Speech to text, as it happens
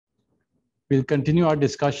We'll continue our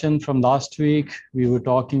discussion from last week. We were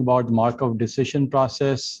talking about the Markov decision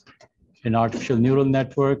process in artificial neural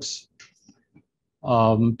networks.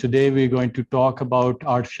 Today, we're going to talk about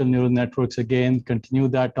artificial neural networks again, continue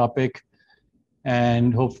that topic.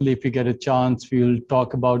 And hopefully, if we get a chance, we'll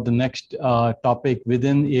talk about the next topic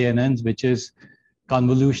within ANNs, which is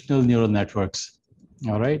convolutional neural networks.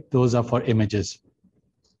 All right, those are for images.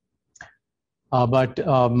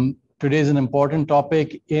 Today is an important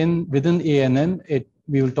topic within ANN.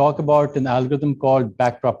 We will talk about an algorithm called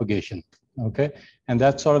backpropagation. Okay, and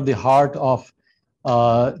that's sort of the heart of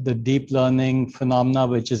the deep learning phenomena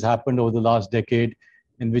which has happened over the last decade,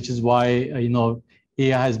 and which is why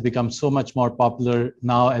AI has become so much more popular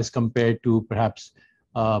now as compared to perhaps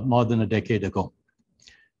more than a decade ago.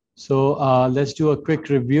 So let's do a quick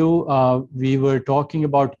review. We were talking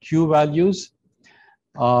about Q values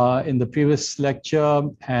in the previous lecture,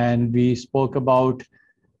 and we spoke about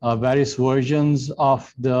various versions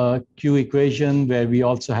of the Q equation, where we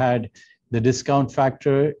also had the discount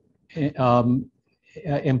factor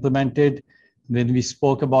implemented. Then we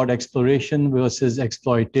spoke about exploration versus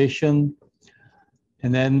exploitation.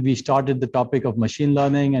 And then we started the topic of machine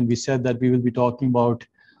learning, and we said that we will be talking about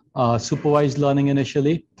supervised learning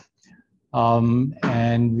initially.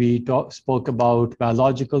 And we spoke about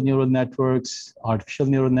biological neural networks, artificial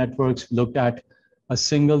neural networks. We looked at a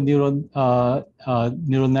single neural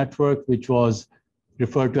network, which was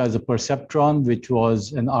referred to as a perceptron, which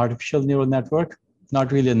was an artificial neural network,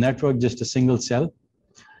 not really a network, just a single cell.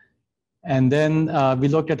 And then we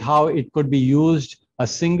looked at how it could be used. A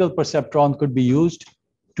single perceptron could be used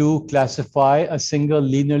to classify a single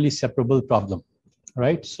linearly separable problem,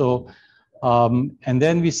 right? So, and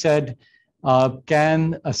then we said,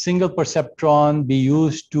 can a single perceptron be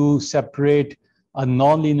used to separate a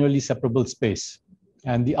non-linearly separable space?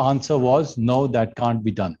 And the answer was no, that can't be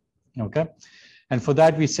done, okay? And for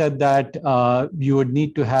that, we said that you would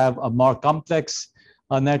need to have a more complex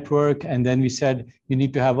network, and then we said you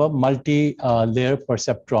need to have a multi-layer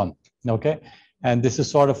perceptron, okay? And this is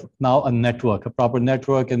sort of now a network, a proper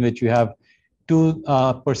network in which you have two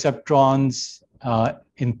perceptrons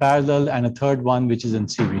in parallel and a third one which is in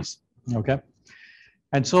series, okay?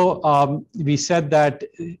 And so we said that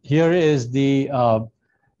here is the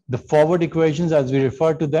forward equations, as we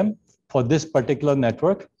refer to them, for this particular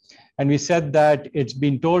network. And we said that it's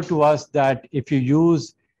been told to us that if you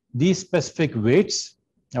use these specific weights,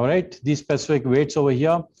 all right, these specific weights over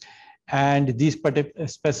here, and these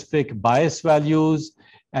specific bias values,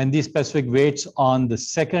 and these specific weights on the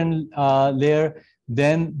second layer,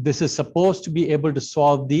 then this is supposed to be able to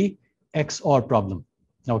solve the XOR problem,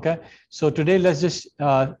 okay? So today, let's just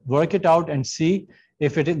work it out and see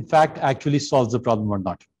if it in fact actually solves the problem or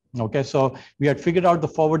not, okay? So we had figured out the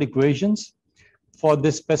forward equations for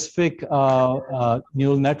this specific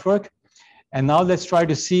neural network, and now let's try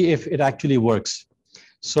to see if it actually works.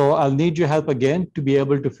 So I'll need your help again to be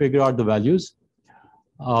able to figure out the values.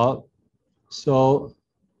 So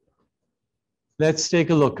let's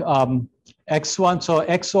take a look. X1, so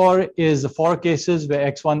XOR is the four cases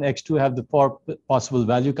where X1, X2 have the four possible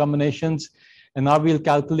value combinations. And now we'll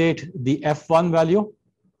calculate the F1 value,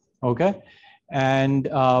 okay? And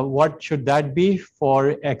what should that be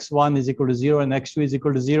for X1 is equal to 0 and X2 is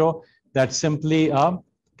equal to 0? That's simply a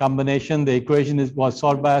combination. The equation was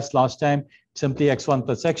solved by us last time. Simply X1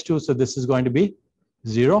 plus X2, so this is going to be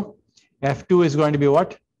 0. F2 is going to be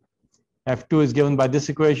what? F2 is given by this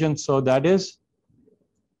equation, so that is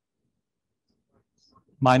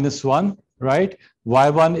 -1, right?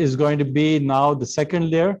 Y1 is going to be now the second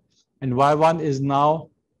layer, and Y1 is now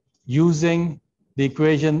using the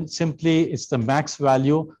equation, simply it's the max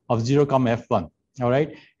value of 0, F1, all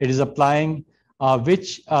right? It is applying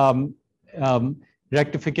which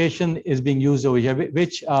rectification is being used over here,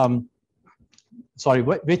 which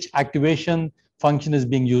activation function is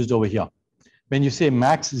being used over here. When you say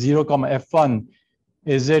max 0, F1,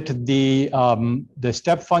 is it the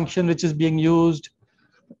step function which is being used?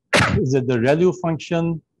 Is it the ReLU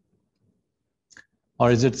function?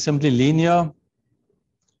 Or is it simply linear?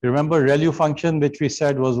 Remember ReLU function, which we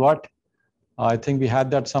said was what? I think we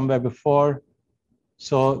had that somewhere before.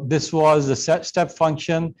 So this was the step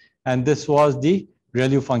function, and this was the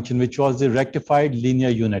ReLU function, which was the rectified linear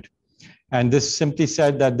unit. And this simply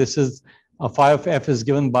said that this is a phi of f is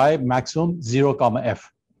given by maximum 0, f,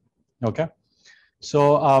 okay? So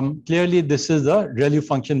clearly this is the ReLU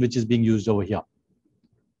function which is being used over here.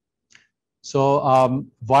 So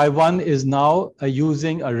Y1 is now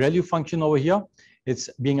using a ReLU function over here. It's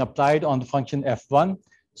being applied on the function f1.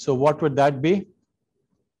 So what would that be?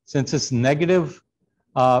 Since it's negative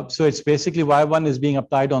So it's basically y1 is being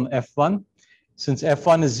applied on f1. Since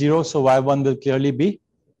f1 is 0, so y1 will clearly be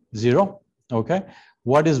 0. Okay.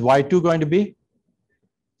 What is y2 going to be?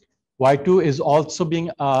 Y2 is also being,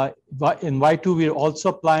 in Y2, we're also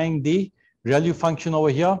applying the ReLU function over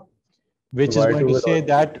here, which is going to say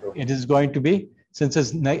that it is going to be, since it's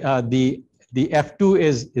the F2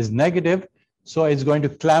 is negative, so it's going to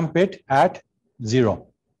clamp it at 0.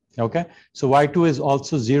 Okay, so Y2 is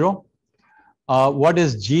also 0. What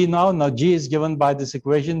is G now? Now G is given by this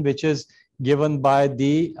equation, which is given by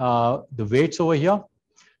the weights over here.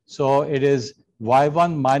 So it is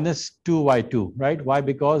y1 minus 2y2, right? Why?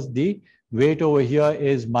 Because the weight over here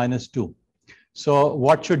is minus 2. So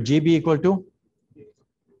what should G be equal to?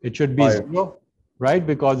 It should be 0, right?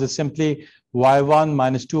 Because it's simply y1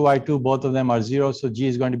 minus 2y2, both of them are 0, so G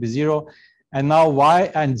is going to be 0. And now y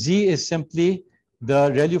and Z is simply the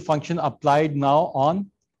ReLU function applied now on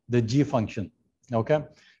the G function, okay?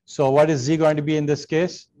 So what is Z going to be in this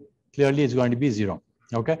case? Clearly it's going to be 0,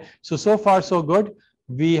 okay? So far so good.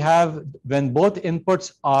 We have, when both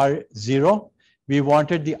inputs are 0, we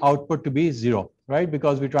wanted the output to be 0, right?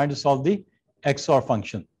 Because we're trying to solve the XOR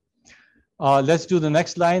function. Let's do the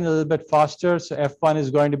next line a little bit faster. So F1 is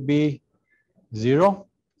going to be 0.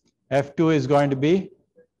 F2 is going to be,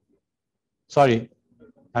 sorry,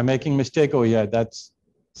 I'm making a mistake over here. That's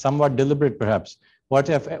somewhat deliberate perhaps. What's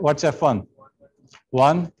F1?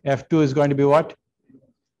 1. F2 is going to be what?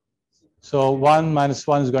 So 1 minus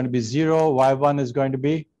 1 is going to be 0. Y1 is going to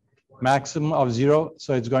be maximum of 0.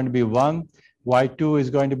 So it's going to be 1. Y2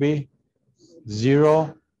 is going to be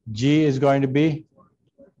 0. G is going to be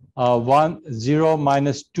 1, 0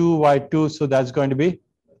 minus 2y2. So that's going to be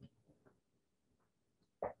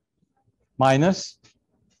minus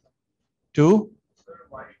 2.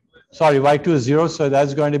 Sorry, y2 is 0. So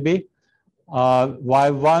that's going to be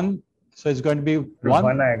y1. So it's going to be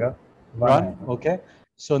 1. 1. Okay.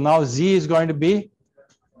 So now Z is going to be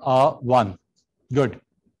 1. Good.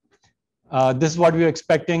 This is what we are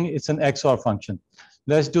expecting. It's an XOR function.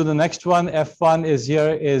 Let's do the next one. F1 is here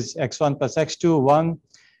is x1 plus x2, 1.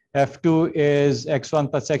 F2 is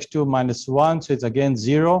x1 plus x2 minus 1. So it's again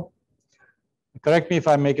 0. Correct me if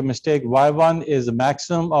I make a mistake. Y1 is the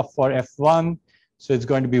maximum for F1. So it's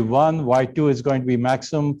going to be 1. Y2 is going to be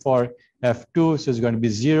maximum for F2. So it's going to be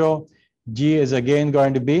 0. G is again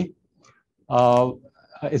going to be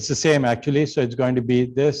it's the same actually, so it's going to be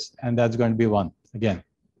this, and that's going to be 1 again.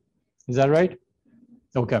 Is that right?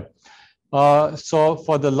 Okay. So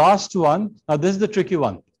for the last one, now this is the tricky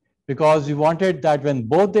one, because we wanted that when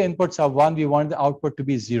both the inputs are 1, we want the output to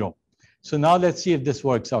be 0. So now let's see if this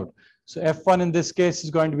works out. So F1 in this case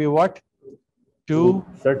is going to be what? 2.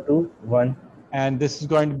 Sir, 2, 1. And this is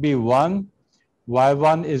going to be 1.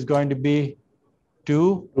 Y1 is going to be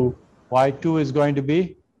 2. 2. Y2 is going to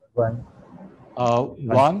be 1.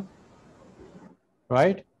 1,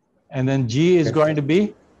 right? And then G is going to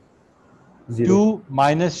be 0. 2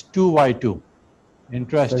 minus 2y2.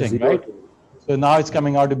 Interesting, right? So now it's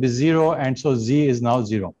coming out to be 0, and so Z is now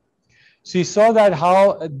 0. So you saw that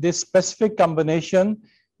how this specific combination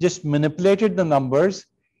just manipulated the numbers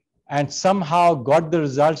and somehow got the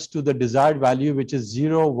results to the desired value, which is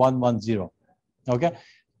 0, 1, 1, 0. Okay?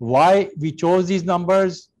 Why we chose these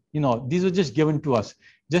numbers? You know, these were just given to us,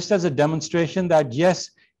 just as a demonstration that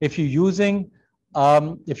yes, if you're using,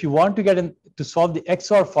 if you want to get to solve the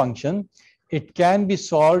XOR function, it can be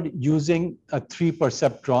solved using a 3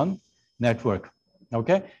 perceptron network,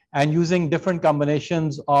 okay? And using different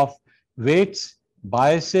combinations of weights,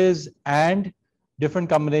 biases, and different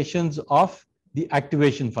combinations of the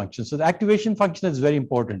activation function. So the activation function is very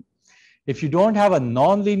important. If you don't have a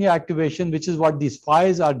nonlinear activation, which is what these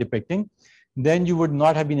phi's are depicting, then you would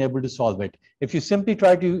not have been able to solve it. If you simply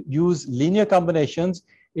try to use linear combinations,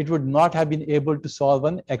 it would not have been able to solve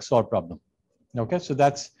an XOR problem. Okay, so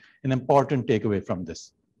that's an important takeaway from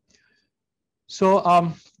this. So,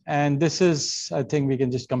 and this is, I think we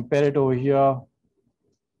can just compare it over here.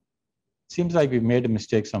 Seems like we made a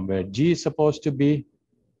mistake somewhere. G is supposed to be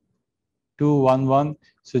 2, 1, 1.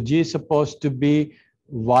 So G is supposed to be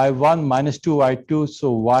y1 minus 2y2.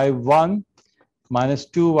 So y1 minus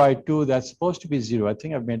 2y2, that's supposed to be 0. I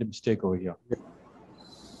think I've made a mistake over here.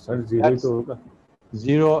 Sir, 0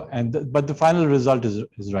 0, and but the final result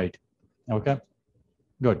is right. Okay,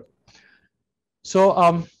 good.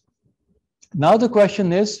 So now the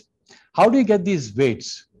question is, how do you get these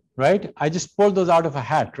weights, right? I just pulled those out of a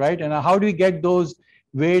hat, right? And how do we get those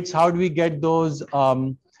weights? How do we get those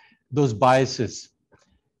biases?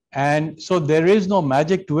 And so there is no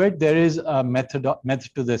magic to it. There is a method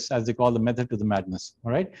to this, as they call the method to the madness.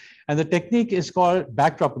 All right. And the technique is called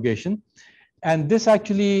backpropagation. And this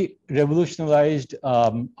actually revolutionized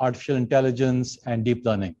artificial intelligence and deep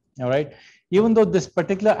learning. All right. Even though this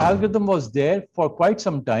particular algorithm was there for quite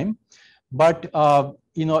some time, but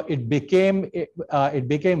it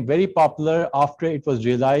became very popular after it was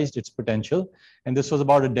realized its potential, and this was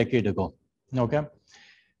about a decade ago. Okay.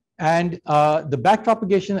 And the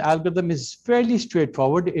backpropagation algorithm is fairly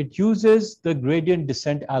straightforward. It uses the gradient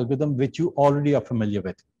descent algorithm, which you already are familiar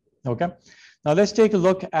with. Okay. Now let's take a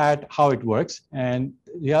look at how it works. And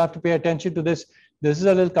you have to pay attention to this. This is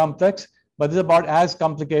a little complex, but it's about as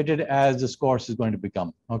complicated as this course is going to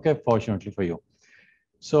become. Okay, fortunately for you.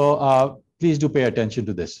 So please do pay attention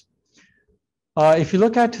to this. If you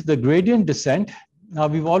look at the gradient descent, now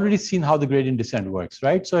we've already seen how the gradient descent works,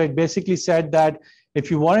 right? So it basically said that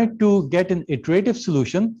if you wanted to get an iterative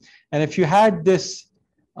solution, and if you had this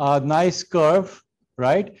nice curve,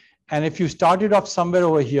 right? And if you started off somewhere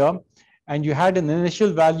over here, and you had an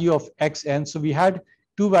initial value of xn, so we had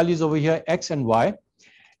two values over here, x and y.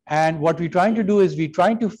 And what we're trying to do is we're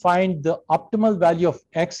trying to find the optimal value of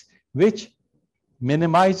x, which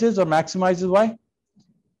minimizes or maximizes y?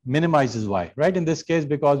 Minimizes y, right? In this case,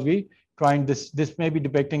 because we trying this may be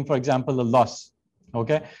depicting, for example, a loss.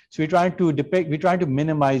 Okay, so we're trying to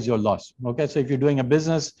minimize your loss. Okay, so if you're doing a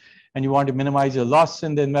business and you want to minimize your loss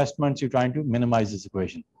in the investments, you're trying to minimize this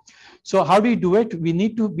equation. So how do you do it? We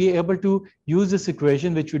need to be able to use this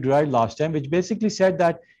equation, which we derived last time, which basically said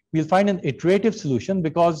that we'll find an iterative solution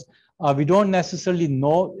because we don't necessarily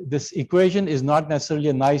know, this equation is not necessarily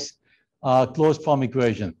a nice closed form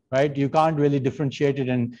equation, right? You can't really differentiate it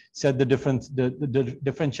and set the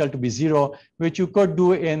differential to be zero, which you could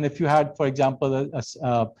do if you had, for example,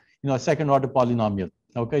 a second order polynomial.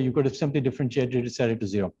 Okay, you could have simply differentiated it, set it to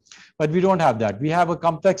zero, but we don't have that. We have a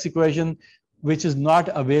complex equation which is not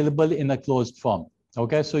available in a closed form.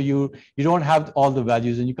 Okay, so you don't have all the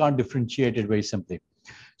values and you can't differentiate it very simply.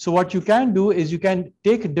 So what you can do is you can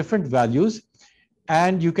take different values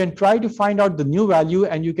and you can try to find out the new value,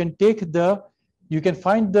 and you can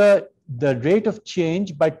find the rate of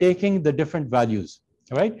change by taking the different values.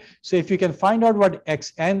 All right. So if you can find out what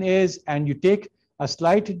xn is and you take a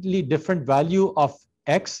slightly different value of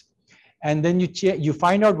x, and then you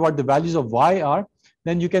find out what the values of y are,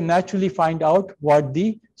 then you can naturally find out what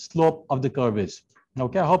the slope of the curve is.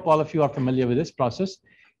 Okay, I hope all of you are familiar with this process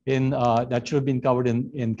that should have been covered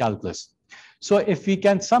in calculus. So if we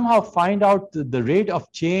can somehow find out the rate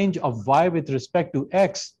of change of y with respect to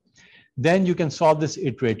x, then you can solve this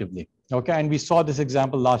iteratively. Okay, and we saw this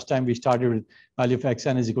example last time. We started with value of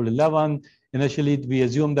xn is equal to 11. Initially, we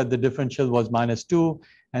assumed that the differential was -2,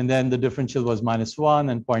 and then the differential was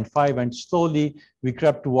 -1 and 0.5, and slowly we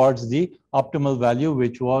crept towards the optimal value,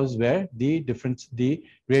 which was where the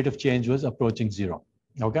rate of change was approaching 0.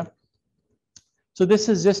 Okay, so this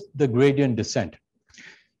is just the gradient descent.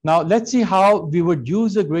 Now let's see how we would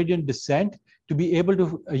use the gradient descent to be able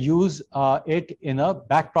to use it in a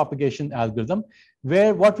backpropagation algorithm,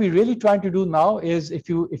 where what we're really trying to do now is, if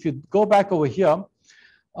you go back over here,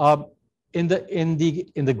 in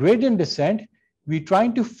the gradient descent, we're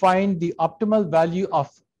trying to find the optimal value of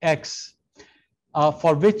x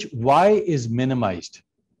for which y is minimized.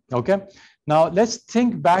 Okay, now let's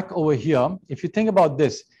think back over here. If you think about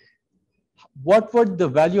this, what would the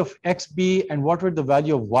value of x be and what would the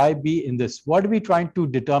value of y be in this? What are we trying to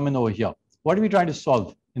determine over here? What are we trying to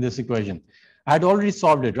solve in this equation? I had already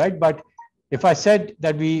solved it, right? But if I said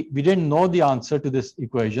that we didn't know the answer to this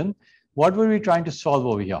equation, what were we trying to solve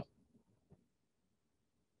over here?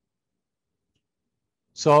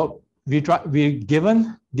 So we're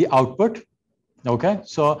given the output. Okay,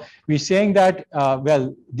 so we're saying that,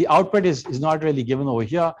 well, the output is not really given over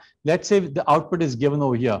here. Let's say the output is given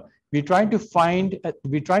over here. We're trying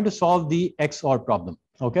to solve the XOR problem.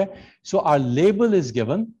 Okay, so our label is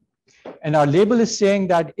given, and our label is saying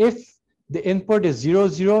that if the input is 0,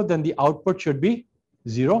 0, then the output should be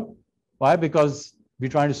 0. Why? Because we're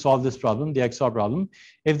trying to solve this problem, the XOR problem.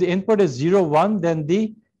 If the input is 0, 1, then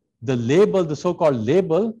the label, the so-called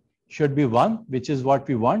label, should be 1, which is what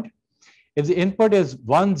we want. If the input is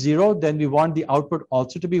 1, 0, then we want the output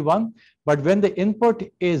also to be 1. But when the input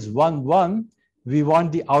is 1, 1, we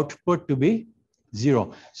want the output to be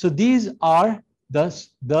 0. So these are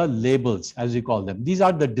the labels, as we call them. These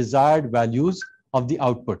are the desired values of the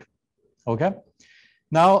output. Okay.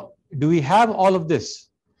 Now, do we have all of this?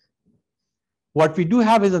 What we do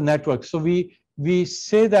have is a network. So we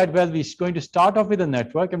say that, well, we're going to start off with a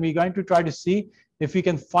network, and we're going to try to see if we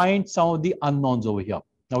can find some of the unknowns over here.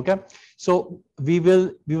 Okay. So we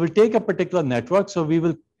will take a particular network. So we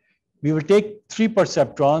will take 3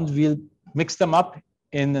 perceptrons. We'll mix them up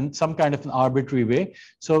in some kind of an arbitrary way.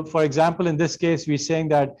 So for example, in this case, we're saying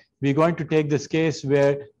that we're going to take this case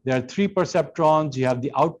where there are 3 perceptrons. You have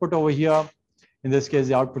the output over here. In this case,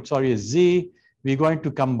 the output, sorry, is Z. We're going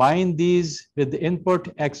to combine these with the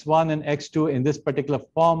input X1 and X2 in this particular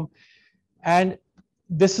form. And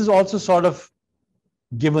this is also sort of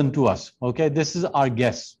given to us, okay? This is our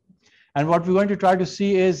guess. And what we're going to try to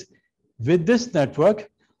see is, with this network,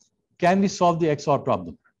 can we solve the XOR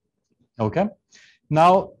problem, okay?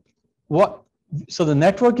 Now, so the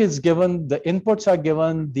network is given, the inputs are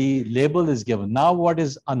given, the label is given. Now what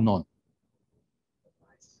is unknown?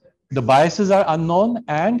 The biases are unknown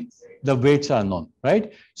and the weights are unknown,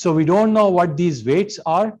 right? So we don't know what these weights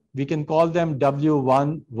are. We can call them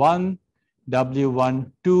W11,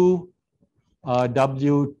 W12,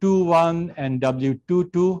 W21, and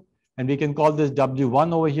W22. And we can call this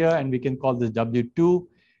W1 over here, and we can call this W2.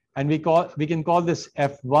 And we can call this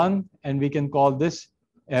F1, and we can call this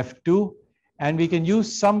F2. And we can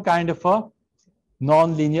use some kind of a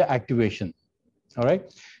nonlinear activation. All right.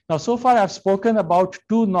 Now, so far I've spoken about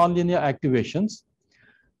 2 nonlinear activations.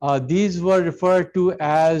 These were referred to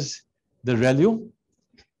as the ReLU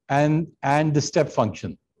and the step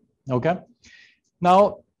function. Okay.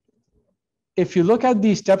 Now, if you look at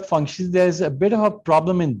these step functions, there's a bit of a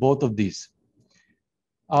problem in both of these.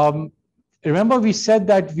 Remember, we said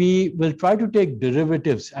that we will try to take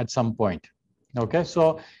derivatives at some point. Okay.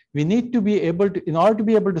 So we need to be able to, in order to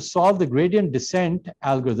be able to solve the gradient descent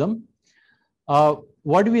algorithm,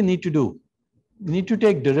 what do we need to do? We need to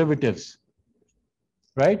take derivatives,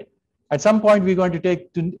 right? At some point, we're going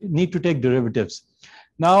to need to take derivatives.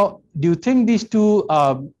 Now, do you think these 2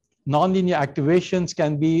 nonlinear activations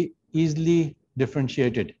can be easily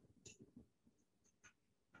differentiated?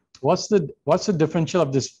 What's the differential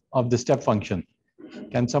of the step function?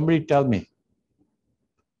 Can somebody tell me?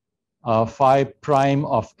 Phi prime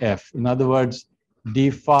of f. In other words, d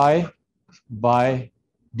phi by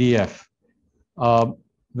df.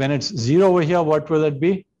 When it's 0 over here, what will it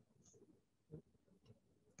be?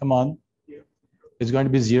 Come on. It's going to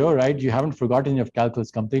be 0, right? You haven't forgotten your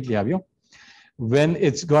calculus completely, have you? When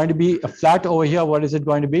it's going to be a flat over here, what is it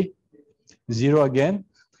going to be? 0 again.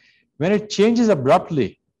 When it changes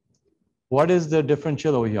abruptly, what is the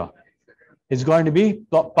differential over here? It's going to be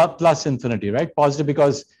plus infinity, right? Positive,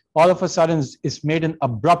 because all of a sudden it's made an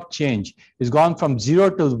abrupt change. It's gone from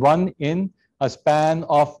 0 to 1 in a span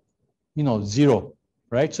of 0,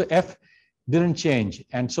 right? So f didn't change,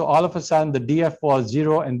 and so all of a sudden the df was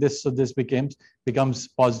 0, and this becomes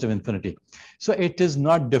positive infinity. So it is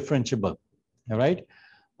not differentiable, all right?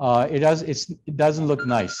 It doesn't look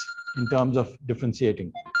nice in terms of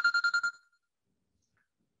differentiating.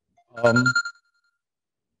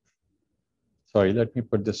 Sorry, let me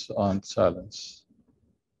put this on silence.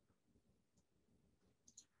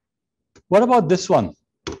 What about this one?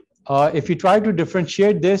 If you try to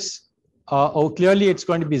differentiate this, clearly it's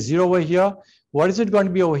going to be 0 over here. What is it going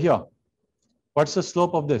to be over here? What's the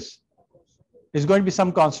slope of this? It's going to be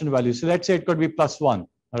some constant value. So let's say it could be +1, all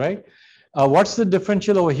right? What's the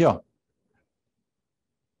differential over here?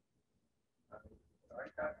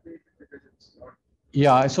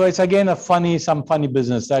 Yeah, so it's again some funny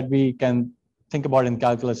business that we can think about in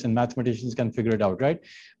calculus, and mathematicians can figure it out, right?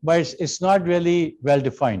 But it's not really well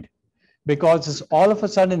defined, because it's all of a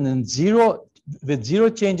sudden with 0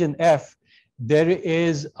 change in f, there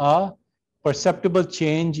is a perceptible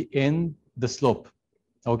change in the slope.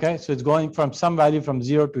 Okay, so it's going from some value from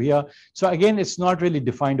 0 to here. So again, it's not really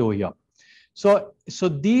defined over here. So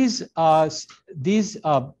these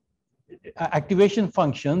activation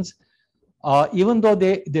functions, even though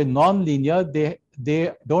they're non-linear,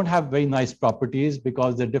 they don't have very nice properties,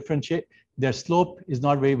 because their slope is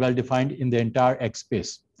not very well defined in the entire X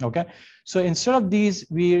space. Okay, so instead of these,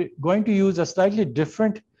 we're going to use a slightly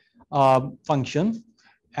different function,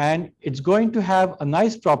 and it's going to have a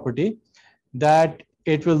nice property that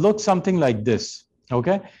it will look something like this.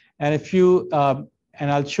 Okay, and if you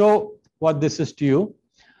and I'll show what this is to you.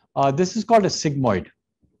 This is called a sigmoid.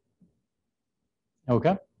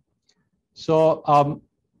 Okay, so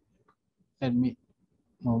let me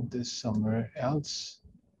move this somewhere else.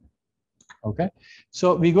 Okay,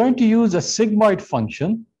 so we're going to use a sigmoid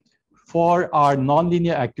function for our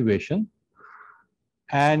nonlinear activation,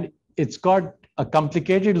 and it's got a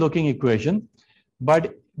complicated looking equation.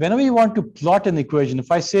 But whenever you want to plot an equation,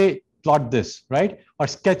 if I say plot this, right, or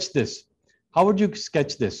sketch this, how would you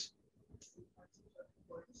sketch this?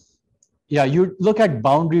 Yeah, you look at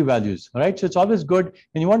boundary values, right? So it's always good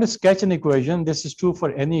when you want to sketch an equation. This is true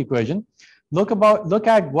for any equation. Look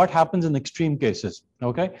at what happens in extreme cases.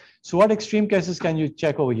 Okay, so what extreme cases can you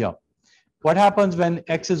check over here? what happens when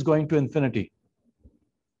x is going to infinity?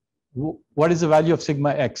 What is the value of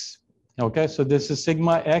sigma x? Okay, so this is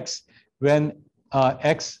sigma x when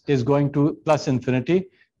x is going to plus infinity.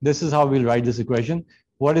 This is how we'll write this equation.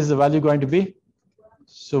 What is the value going to be?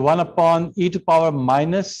 So 1 upon e to power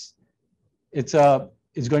minus, it's going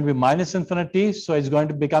to be minus infinity. So it's going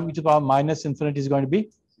to become e to the power minus infinity is going to be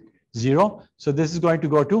 0. So this is going to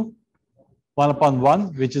go to 1 upon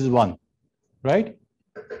 1, which is 1, right?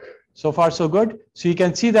 So far, so good. So you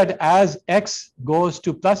can see that as x goes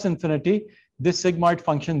to plus infinity, this sigmoid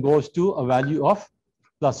function goes to a value of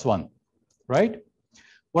plus 1, right?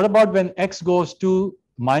 What about when x goes to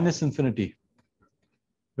minus infinity?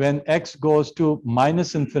 When x goes to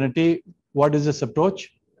minus infinity, what is this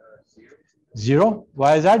approach? 0.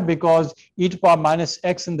 Why is that? Because e to the power minus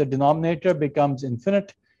x in the denominator becomes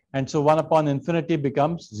infinite. And so 1 upon infinity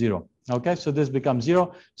becomes 0. Okay, so this becomes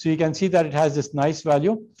 0. So you can see that it has this nice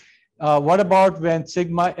value. What about when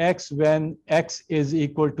sigma x, when x is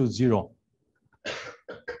equal to 0?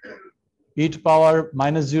 E to the power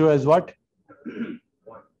minus 0 is what?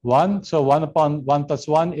 1. So 1 upon 1 plus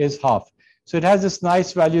 1 is half. So it has this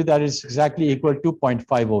nice value that is exactly equal to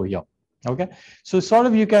 0.5 over here. Okay, so sort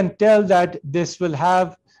of you can tell that this will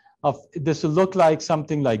have, this will look like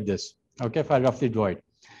something like this. Okay, if I roughly draw it.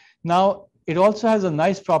 Now, it also has a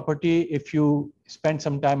nice property if you spend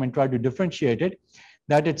some time and try to differentiate it,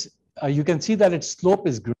 that it's, you can see that its slope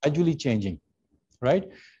is gradually changing, right?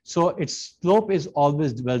 So its slope is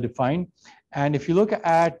always well defined. And if you look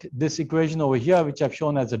at this equation over here, which I've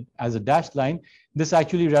shown as a dashed line, this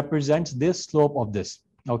actually represents this slope of this,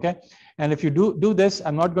 okay? And if you do this,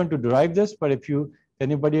 I'm not going to derive this, but if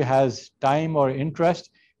anybody has time or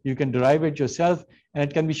interest, you can derive it yourself, and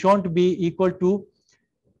it can be shown to be equal to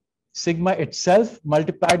sigma itself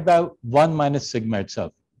multiplied by 1 minus sigma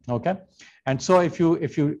itself, okay? And so if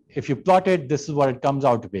you plot it, this is what it comes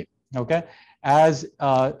out to be, okay? As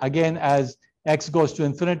again, as x goes to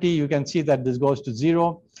infinity, you can see that this goes to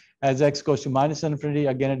 0. As x goes to minus infinity,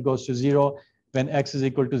 again it goes to 0. When x is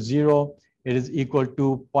equal to 0, it is equal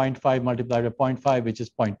to 0.5 multiplied by 0.5, which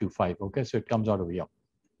is 0.25. Okay, so it comes out over here.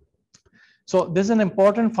 So this is an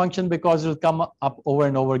important function because it will come up over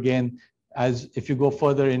and over again. As if you go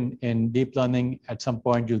further in deep learning, at some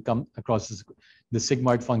point you'll come across the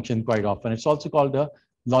sigmoid function quite often. It's also called a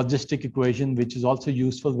logistic equation, which is also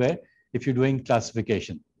useful where if you're doing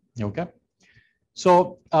classification. Okay.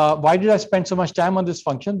 So why did I spend so much time on this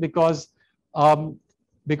function? Because of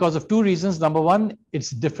two reasons. Number one,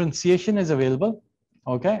 its differentiation is available,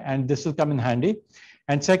 okay, and this will come in handy.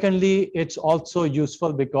 And secondly, it's also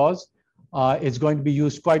useful because it's going to be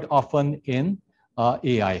used quite often in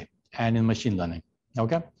AI and in machine learning,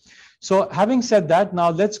 okay. So having said that, now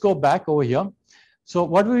let's go back over here. So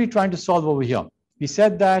what were we trying to solve over here? We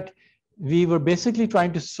said that we were basically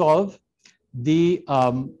trying to solve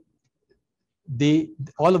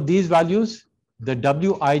all of these values, the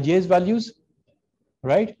Wij's values,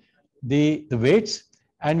 right? The weights,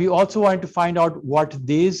 and we also wanted to find out what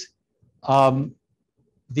these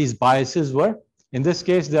biases were. In this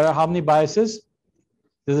case, there are how many biases?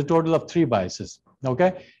 There's a total of 3 biases,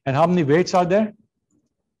 okay? And how many weights are there?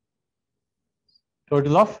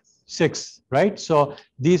 Total of 6, right? So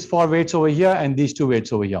these 4 weights over here and these 2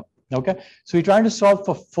 weights over here, okay? So we're trying to solve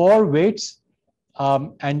for 4 weights,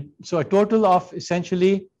 and so a total of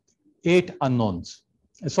essentially 9 unknowns,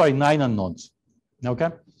 okay?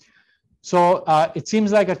 So it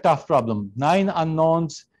seems like a tough problem. 9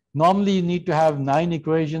 unknowns. Normally you need to have 9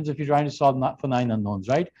 equations if you're trying to solve for 9 unknowns,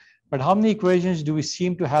 right? But how many equations do we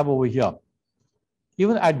seem to have over here?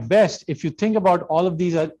 Even at best, if you think about all of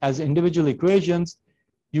these as individual equations,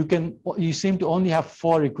 you seem to only have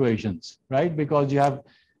 4 equations, right? Because you have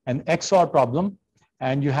an XOR problem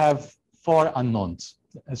and you have 4 unknowns.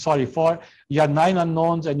 You have 9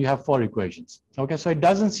 unknowns and you have 4 equations. Okay, so it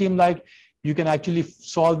doesn't seem like you can actually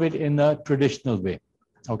solve it in a traditional way.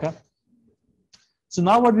 Okay. So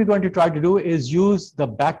now what we're going to try to do is use the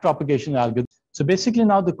backpropagation algorithm. So basically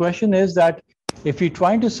now the question is that if we're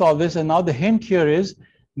trying to solve this, and now the hint here is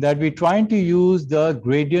that we're trying to use the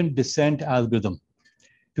gradient descent algorithm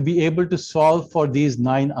to be able to solve for these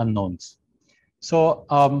 9 unknowns. So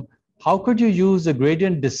how could you use the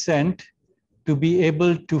gradient descent to be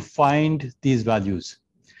able to find these values?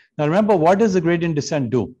 Now remember, what does the gradient descent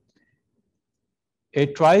do?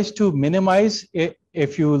 It tries to minimize it.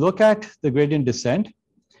 If you look at the gradient descent,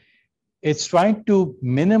 it's trying to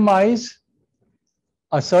minimize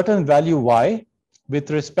a certain value y with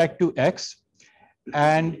respect to x,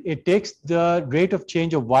 and it takes the rate of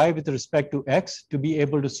change of y with respect to x to be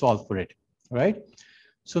able to solve for it, right?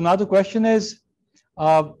 So now the question is,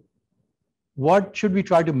 what should we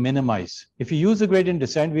try to minimize? If you use a gradient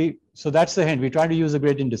descent, so that's the hint, we're trying to use a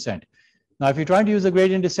gradient descent. Now, if you're trying to use a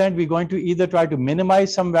gradient descent, we're going to either try to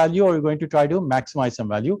minimize some value or we're going to try to maximize some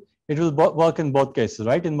value. It will work in both cases,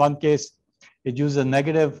 right? In one case, it uses a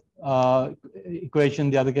negative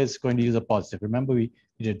equation. The other case is going to use a positive. Remember, we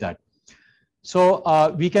did that. So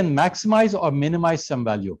we can maximize or minimize some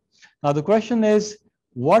value. Now, the question is,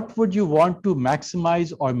 what would you want to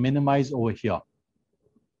maximize or minimize over here?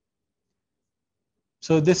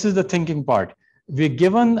 So this is the thinking part. We're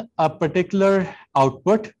given a particular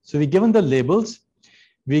output. So we're given the labels.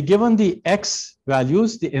 We're given the X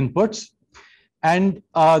values, the inputs. And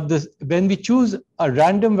when we choose a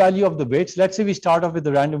random value of the weights, let's say we start off with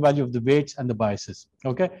the random value of the weights and the biases,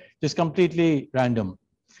 okay? Just completely random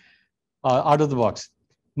out of the box.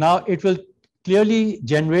 Now it will clearly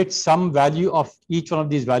generate some value of each one of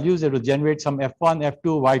these values. It will generate some F1,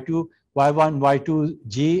 F2, Y2, Y1, Y2,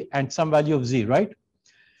 G, and some value of Z, right?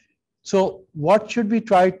 So what should we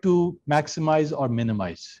try to maximize or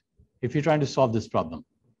minimize if you're trying to solve this problem?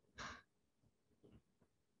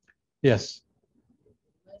 Yes.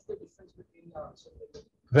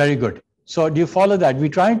 Very good. So do you follow that?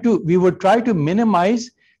 We would try to minimize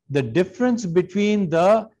the difference between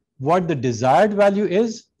what the desired value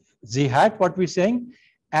is, Z hat, what we're saying,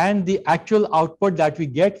 and the actual output that we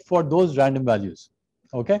get for those random values.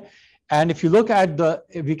 Okay. And if you look at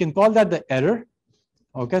we can call that the error.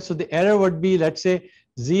 Okay, so the error would be, let's say,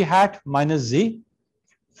 Z hat minus Z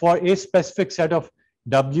for a specific set of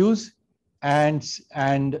W's and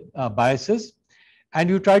biases, and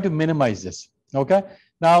you try to minimize this. Okay.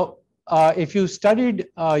 Now, if you studied,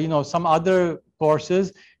 some other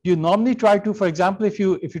courses, you normally try to, for example, if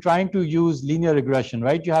you're trying to use linear regression,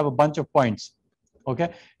 right? You have a bunch of points. Okay,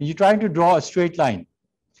 and you're trying to draw a straight line.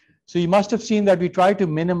 So you must have seen that we try to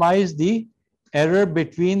minimize the error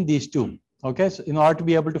between these two. Okay, so in order to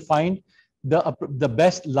be able to find the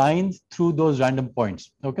best line through those random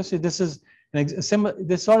points. Okay, so this is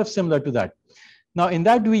sort of similar to that. Now, in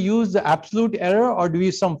that, do we use the absolute error or do we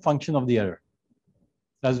use some function of the error?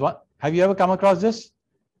 That's what. Have you ever come across this?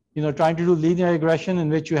 Trying to do linear regression in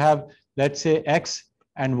which you have, let's say, X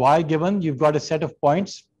and Y given. You've got a set of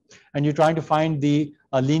points, and you're trying to find the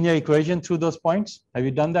linear equation through those points. Have you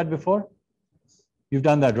done that before? You've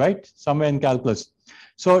done that, right? Somewhere in calculus.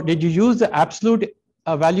 So did you use the absolute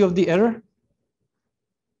value of the error?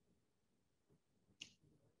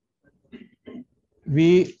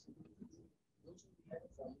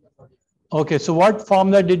 Okay, so what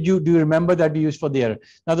formula do you remember that you used for the error?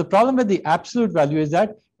 Now the problem with the absolute value is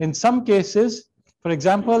that in some cases, for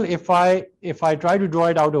example, if I try to draw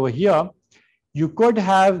it out over here, you could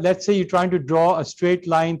have, let's say you're trying to draw a straight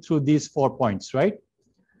line through these 4 points, right?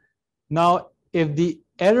 Now, if the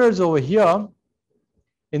error is over here,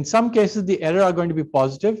 in some cases, the error are going to be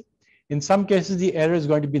positive. In some cases, the error is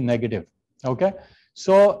going to be negative. Okay.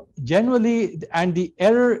 So generally, and the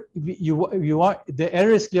error the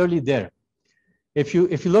error is clearly there. If you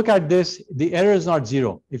look at this, the error is not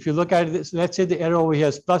 0. If you look at this, let's say the error over here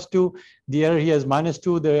is +2, the error here is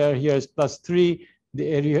 -2, the error here is +3,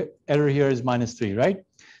 the error here is -3, right?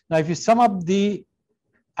 Now, if you sum up the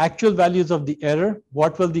actual values of the error,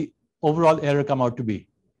 what will the overall error come out to be?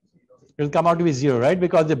 It will come out to be 0, right?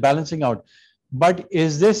 Because they're balancing out. But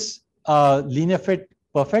is this linear fit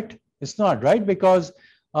perfect? It's not, right? Because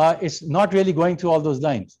it's not really going through all those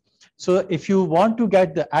lines. So if you want to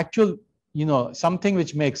get the actual, something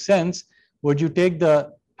which makes sense, would you take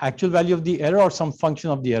the actual value of the error or some function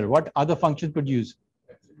of the error? What other function could you use?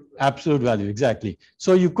 Absolute value, exactly.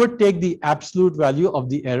 So you could take the absolute value of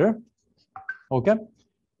the error, okay,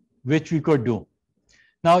 which we could do.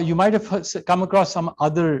 Now, you might have come across some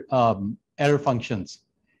other error functions.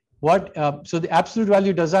 So the absolute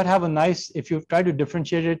value, does that have a nice, if you try to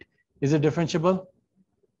differentiate it, is it differentiable?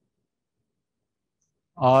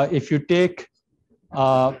 If you take,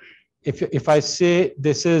 if I say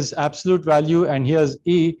this is absolute value and here's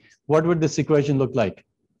E, what would this equation look like?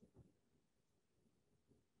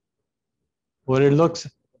 Well, it looks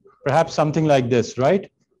perhaps something like this,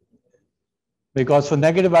 right? Because for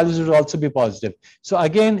negative values, it will also be positive. So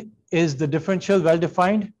again, is the differential well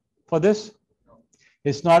defined for this?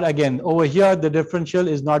 It's not. Again, over here, the differential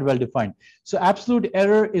is not well defined. So absolute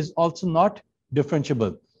error is also not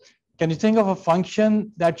differentiable. Can you think of a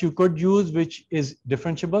function that you could use which is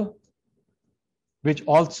differentiable, which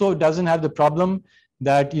also doesn't have the problem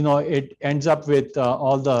that it ends up with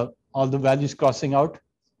all the values crossing out?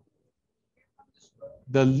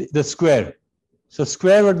 The square. So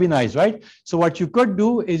square would be nice, right? So what you could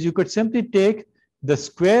do is you could simply take the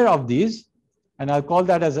square of these, and I'll call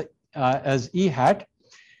that as E hat.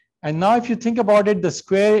 And now if you think about it, the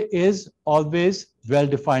square is always well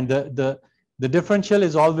defined. The differential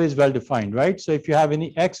is always well defined, right? So if you have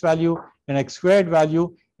any x value and x squared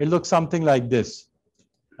value, it looks something like this.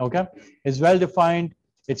 Okay, it's well defined.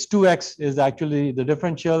 It's 2x is actually the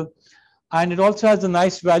differential, and it also has a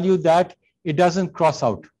nice value that it doesn't cross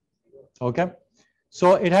out. Okay,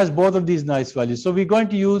 so it has both of these nice values. So we're going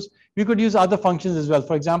to use, we could use other functions as well.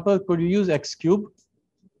 For example, could you use x cubed,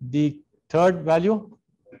 the third value?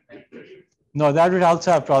 No, that would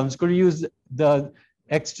also have problems. Could you use the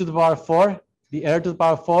x to the power 4, the error to the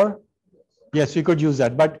power 4? Yes, we could use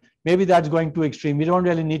that, but maybe that's going too extreme. We don't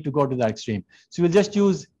really need to go to that extreme. So we'll just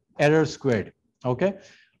use error squared, okay?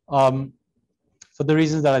 For the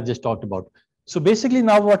reasons that I just talked about. So basically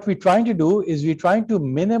now what we're trying to do is we're trying to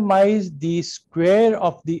minimize the square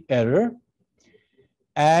of the error,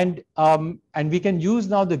 and we can use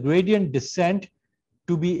now the gradient descent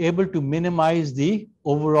to be able to minimize the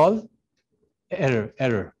overall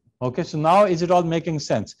error. Okay, so now is it all making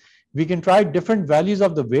sense? We can try different values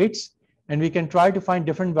of the weights, and we can try to find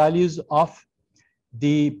different values of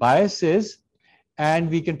the biases, and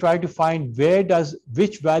we can try to find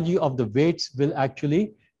which value of the weights will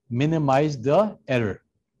actually minimize the error.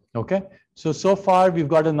 Okay, so far we've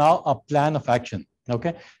got now a plan of action.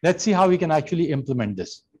 Okay, let's see how we can actually implement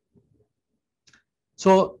this.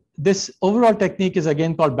 So this overall technique is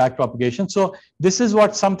again called backpropagation. So this is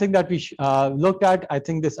something that we looked at. I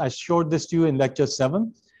think I showed this to you in lecture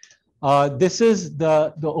 7. This is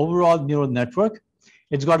the overall neural network.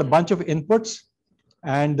 It's got a bunch of inputs,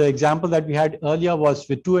 and the example that we had earlier was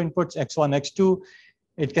with 2 inputs, x1, x2.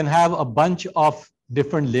 It can have a bunch of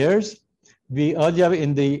different layers. We earlier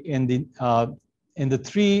in this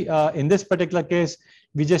particular case,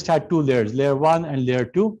 we just had 2 layers, layer 1 and layer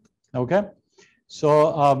 2. Okay,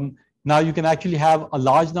 so now you can actually have a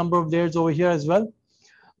large number of layers over here as well.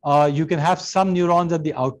 You can have some neurons at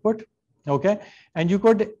the output. Okay, and you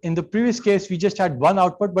could, in the previous case, we just had 1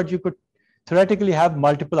 output, but you could theoretically have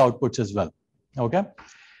multiple outputs as well. Okay,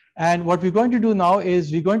 and what we're going to do now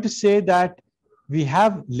is we're going to say that we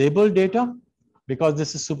have labeled data because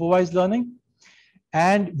this is supervised learning,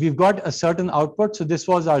 and we've got a certain output. So this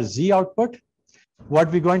was our Z output.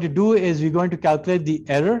 What we're going to do is we're going to calculate the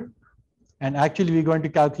error, and actually we're going to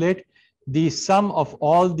calculate the sum of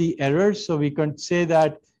all the errors. So we can say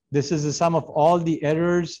that this is the sum of all the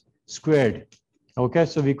errors squared. Okay,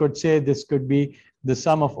 so we could say this could be the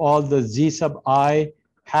sum of all the Z sub I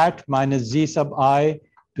hat minus Z sub I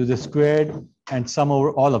to the squared and sum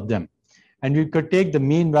over all of them. And we could take the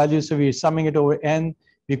mean value. So we're summing it over n.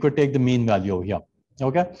 We could take the mean value over here.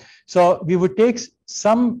 Okay, so we would take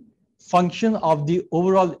some function of the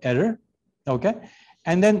overall error. Okay,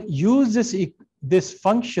 and then use this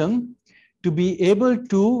function to be able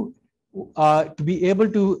to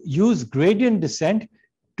use gradient descent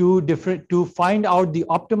to find out the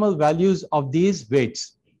optimal values of these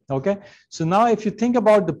weights. Okay, so now if you think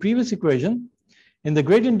about the previous equation, in the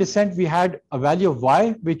gradient descent we had a value of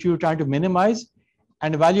y which we were trying to minimize,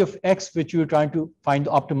 and a value of x which we were trying to find the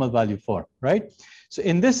optimal value for, right? So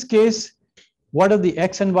in this case, what are the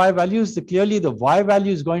x and y values? Clearly the y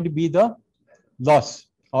value is going to be the loss,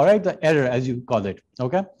 all right, the error as you call it,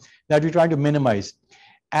 okay, that we're trying to minimize.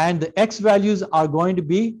 And the x values are going to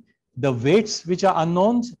be the weights which are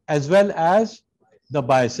unknowns as well as the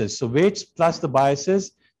biases. So weights plus the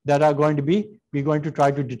biases that are going to be, we're going to try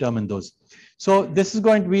to determine those. So this is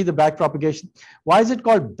going to be the backpropagation. Why is it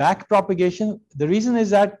called backpropagation? The reason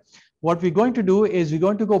is that what we're going to do is we're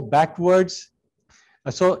going to go backwards.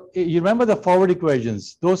 So you remember the forward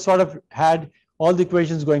equations, those sort of had all the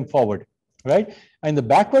equations going forward, right? And the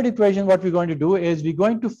backward equation, what we're going to do is we're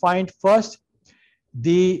going to find first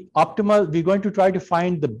the optimal, we're going to try to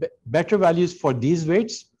find the better values for these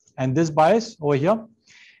weights and this bias over here.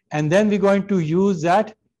 And then we're going to use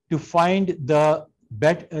that to find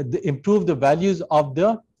improve the values of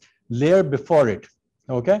the layer before it,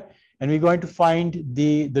 okay? And we're going to find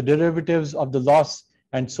the derivatives of the loss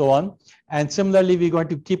and so on. And similarly, we're going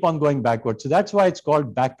to keep on going backwards. So that's why it's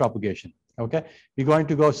called backpropagation, okay? We're going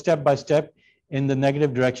to go step by step in the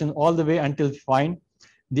negative direction all the way until we find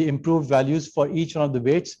the improved values for each one of the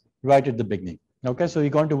weights right at the beginning, okay? So we're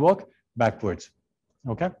going to work backwards,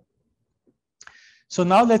 okay? So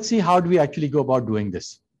now let's see how do we actually go about doing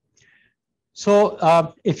this.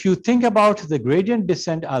 So if you think about the gradient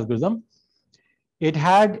descent algorithm, it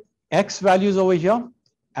had x values over here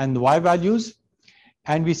and y values.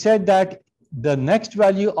 And we said that the next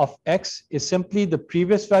value of x is simply the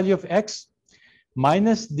previous value of x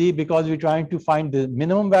minus because we're trying to find the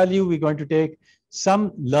minimum value, we're going to take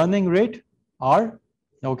some learning rate, r,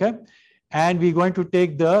 okay? and we're going to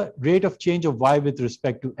take the rate of change of y with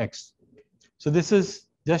respect to x. So this is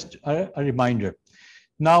just a reminder.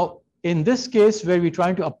 Now, in this case, where we're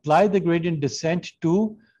trying to apply the gradient descent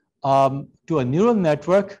to a neural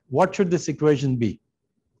network, what should this equation be?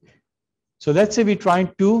 So let's say we're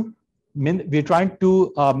trying to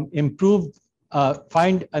improve,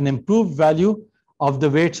 find an improved value of the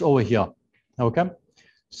weights over here. Okay,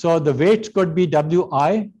 so the weights could be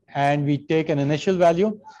wi, and we take an initial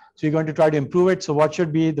value. So you're going to try to improve it. So what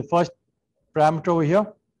should be the first parameter over here?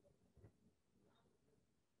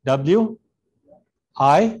 W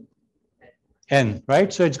I n,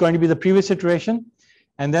 right? So it's going to be the previous iteration.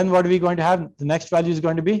 And then what are we going to have? The next value is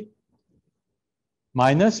going to be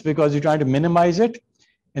minus, because you're trying to minimize it.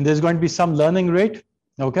 And there's going to be some learning rate.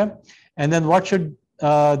 Okay. And then what should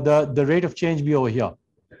the rate of change be over here?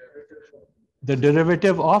 The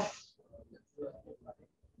derivative of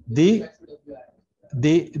the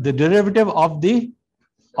derivative of the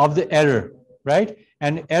error, right?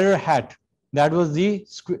 And error hat, that was the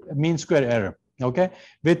mean square error. Okay,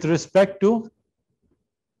 with respect to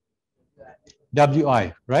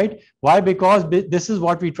wi, right? Why? Because this is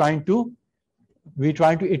what we're trying to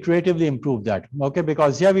iteratively improve that. Okay,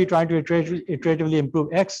 because here we're trying to iteratively improve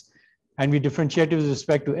x, and we differentiate with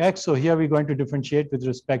respect to x. So here we're going to differentiate with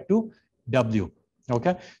respect to w.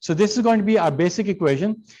 Okay, so this is going to be our basic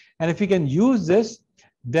equation, and if we can use this,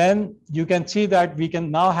 then you can see that we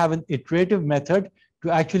can now have an iterative method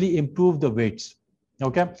to actually improve the weights.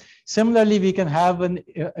 Okay, similarly, we can have an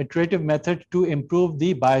iterative method to improve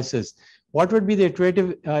the biases. What would be the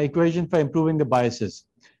iterative equation for improving the biases?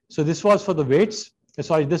 So this was for the weights.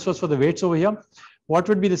 Sorry, this was for the weights over here. What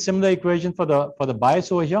would be the similar equation for the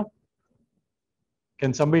bias over here?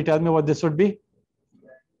 Can somebody tell me what this would be?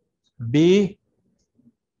 B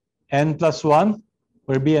n plus 1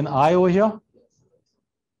 would be an I over here.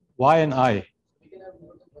 Y and I.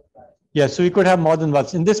 Yes, so we could have more than one.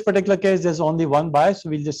 In this particular case, there's only one bias, so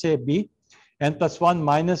we'll just say B n plus 1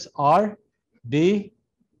 minus R d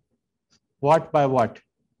what by what.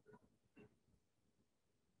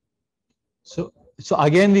 So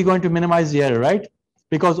again, we're going to minimize the error, right?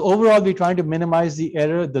 Because overall, we're trying to minimize the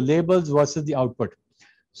error, the labels versus the output.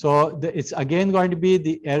 So it's again going to be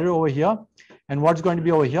the error over here. And what's going to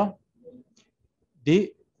be over here?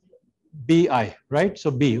 The BI, right?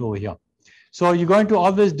 So B over here. So you're going to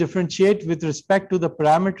always differentiate with respect to the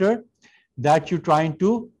parameter that you're trying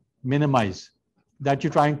to minimize, that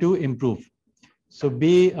you're trying to improve. So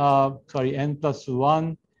n plus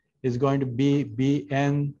 1 is going to be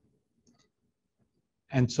Bn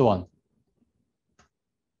and so on.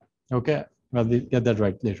 Okay, well, we'll get that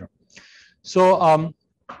right later. So,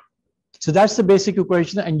 so that's the basic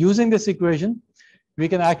equation, and using this equation, we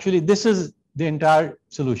can actually, this is the entire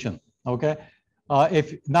solution. Okay,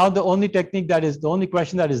 if now the only technique that is, the only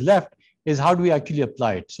question that is left is how do we actually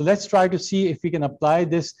apply it? So let's try to see if we can apply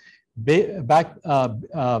this gradient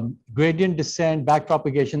descent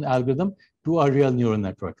backpropagation algorithm to a real neural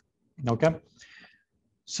network. Okay,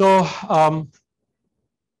 so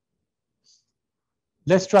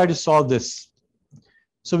let's try to solve this.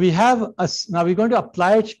 So we have now we're going to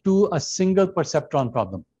apply it to a single perceptron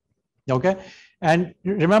problem. Okay, and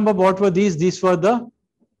remember what were these? These were the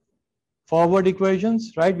forward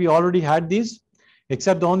equations, right? We already had these,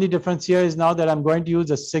 except the only difference here is now that I'm going to use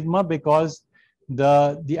a sigma because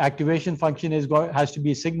the activation function has to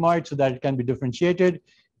be sigmoid so that it can be differentiated.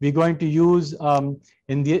 We're going to use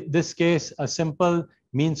in this case a simple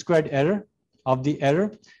mean squared error of the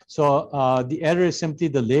error. So the error is simply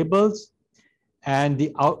the labels, and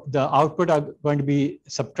the output are going to be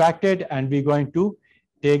subtracted, and we're going to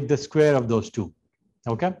take the square of those two.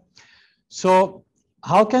 Okay, so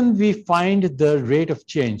how can we find the rate of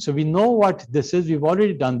change? So we know what this is. We've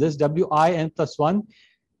already done this. Win plus 1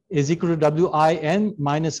 is equal to Win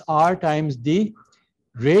minus R times the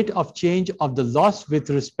rate of change of the loss with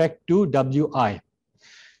respect to Wi.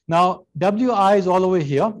 Now, Wi is all over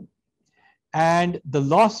here, and the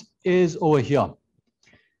loss is over here.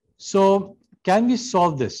 So can we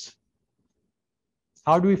solve this?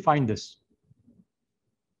 How do we find this?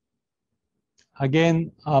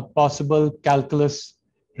 Again, a possible calculus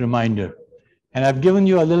reminder. And I've given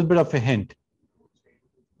you a little bit of a hint.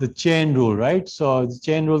 The chain rule, right? So the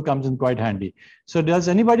chain rule comes in quite handy. So does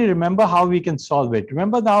anybody remember how we can solve it?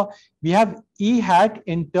 Remember now, we have E hat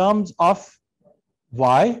in terms of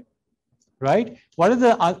Y, right? What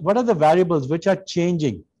are the variables which are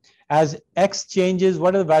changing? As X changes,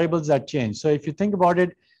 what are the variables that change? So if you think about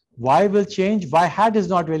it, Y will change. Y hat is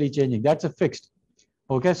not really changing. That's a fixed.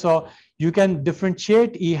 Okay, so you can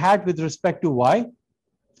differentiate E hat with respect to Y.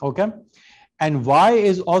 Okay, and y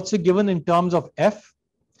is also given in terms of f.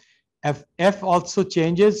 F also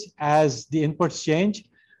changes as the inputs change.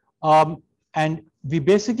 And we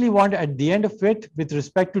basically want at the end of it with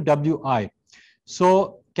respect to wi.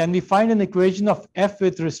 So can we find an equation of f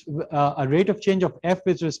with a rate of change of f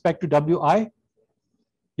with respect to wi?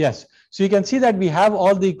 Yes. So you can see that we have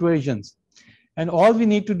all the equations, and all we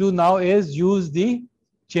need to do now is use the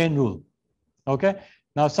chain rule. Okay.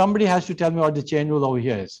 Now somebody has to tell me what the chain rule over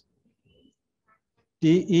here is.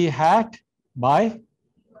 dE hat by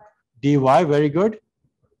dy, very good.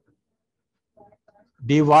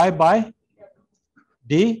 dy by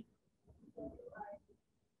d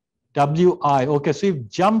wi. Okay, so you've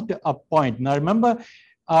jumped a point. Now remember,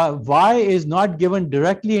 y is not given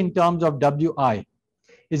directly in terms of wi.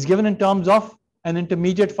 It's given in terms of an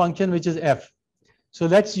intermediate function, which is f. So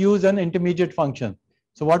let's use an intermediate function.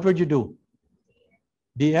 So what would you do?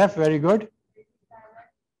 df, very good.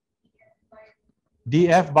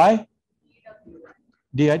 df by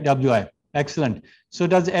dwi. Excellent. So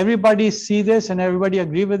does everybody see this and everybody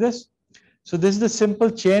agree with this? So this is the simple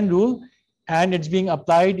chain rule, and it's being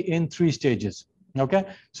applied in 3 stages. Okay.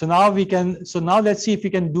 So now now let's see if we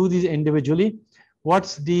can do these individually.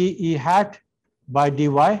 What's dE hat by dy?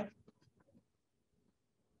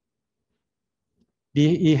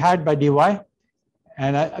 dE hat by dy,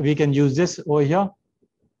 and we can use this over here.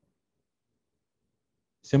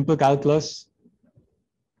 Simple calculus.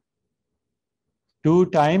 2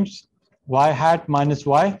 times y hat minus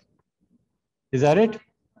y. Is that it?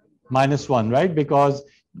 Minus 1, right? Because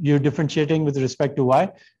you're differentiating with respect to y.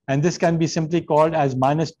 And this can be simply called as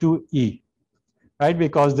minus 2e, right?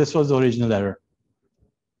 Because this was the original error.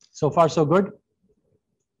 So far, so good.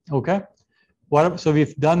 Okay. So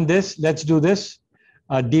we've done this. Let's do this.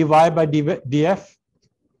 dy by df.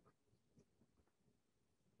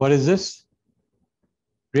 What is this?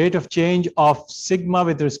 Rate of change of sigma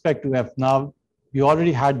with respect to f. Now, we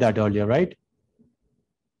already had that earlier, right?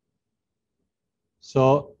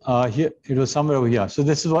 So here it was somewhere over here. So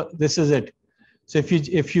this is it. So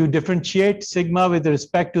if you differentiate sigma with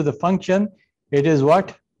respect to the function, it is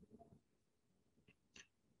what?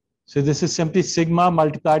 So this is simply sigma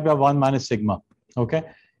multiplied by 1 minus sigma. Okay.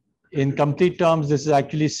 In complete terms, this is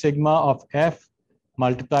actually sigma of f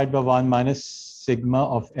multiplied by 1 minus sigma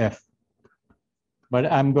of f.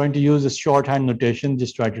 But I'm going to use a shorthand notation.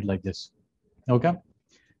 Just write it like this. Okay.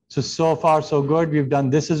 So far, so good. We've done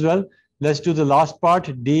this as well. Let's do the last part,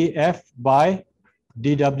 df by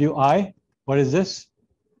dwi. What is this?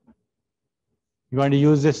 You're going to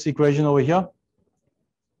use this equation over here.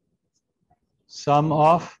 Sum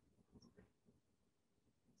of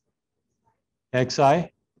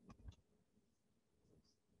xi.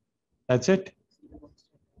 That's it.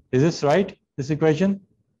 Is this right, this equation?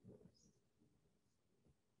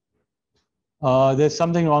 There's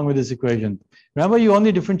something wrong with this equation. Remember, you're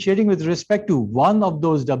only differentiating with respect to one of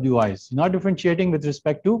those wi's. You're not differentiating with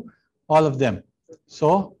respect to all of them.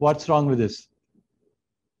 So what's wrong with this?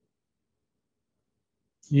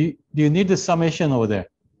 You need the summation over there.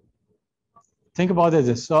 Think about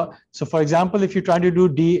this. So for example, if you're trying to do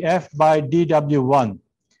df by dw1,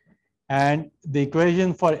 and the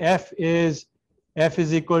equation for f is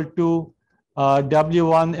equal to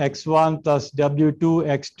w1 x1 plus w2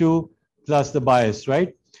 x2 plus the bias,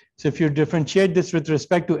 right? So if you differentiate this with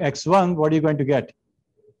respect to x1, what are you going to get?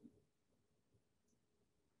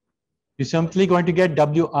 You're simply going to get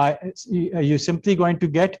wi. You're simply going to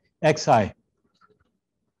get xi,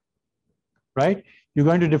 right? You're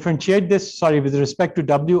going to differentiate this, with respect to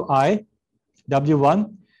w1.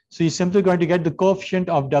 So you're simply going to get the coefficient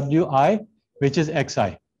of wi, which is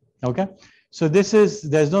xi. Okay. So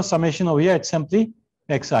there's no summation over here. It's simply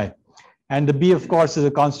xi. And the b, of course, is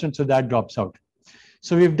a constant, so that drops out.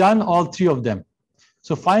 So we've done all 3 of them.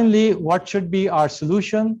 So finally, what should be our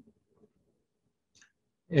solution?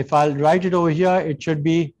 If I'll write it over here, it should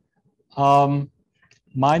be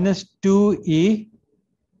minus 2e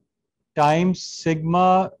times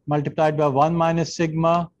sigma multiplied by 1 minus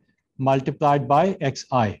sigma multiplied by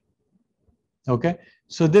xi. Okay.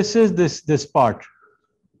 So this is this part.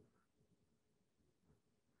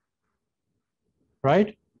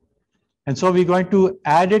 Right? And so we're going to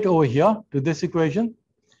add it over here to this equation.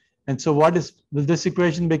 And so will this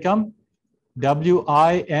equation become?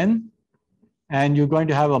 Win, and you're going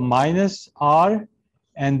to have a minus r,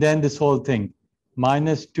 and then this whole thing,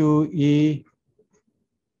 minus 2e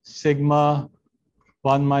sigma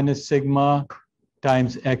 1 minus sigma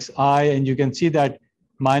times xi, and you can see that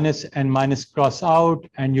minus and minus cross out,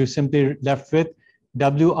 and you're simply left with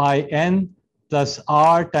win plus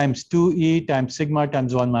r times 2e times sigma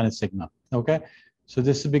times 1 minus sigma. Okay. So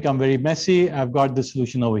this has become very messy. I've got the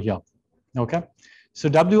solution over here. Okay. So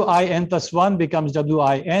WIN plus 1 becomes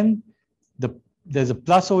WIN. There's a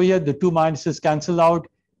plus over here. The two minuses cancel out.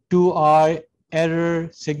 2I error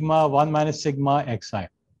sigma 1 minus sigma xi.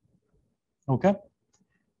 Okay.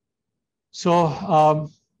 So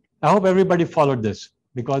I hope everybody followed this,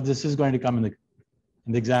 because this is going to come in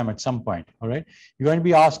the exam at some point. All right. You're going to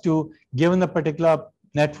be asked to, given a particular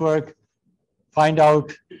network, find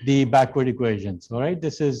out the backward equations. All right.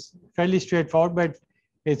 This is fairly straightforward, but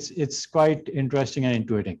it's quite interesting and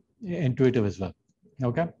intuitive as well.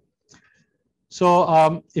 Okay.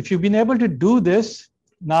 So if you've been able to do this,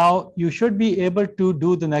 now you should be able to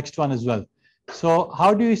do the next one as well. So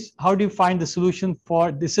how do you find the solution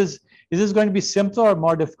for this? Is this going to be simpler or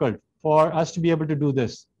more difficult for us to be able to do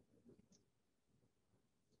this?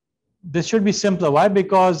 This should be simpler. Why?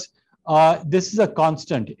 Because this is a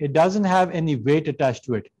constant. It doesn't have any weight attached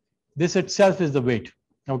to it. This itself is the weight.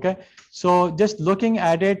 Okay. So just looking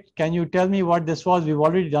at it, can you tell me what this was? We've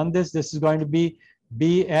already done this. This is going to be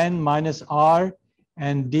Bn minus R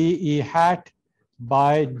and dE hat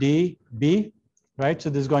by dB, right? So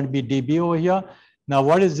this is going to be dB over here. Now,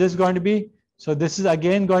 what is this going to be? So this is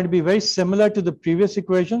again going to be very similar to the previous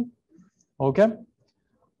equation. Okay.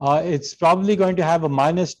 It's probably going to have a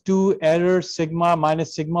 -2 error sigma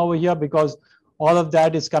minus sigma over here, because all of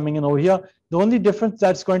that is coming in over here. The only difference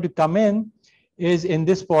that's going to come in is in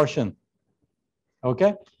this portion.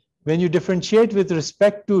 Okay. When you differentiate with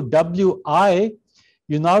respect to Wi,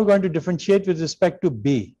 you're now going to differentiate with respect to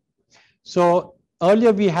B. So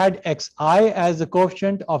earlier we had Xi as the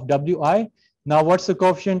coefficient of Wi. Now what's the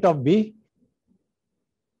coefficient of B?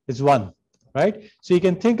 It's 1, right? So you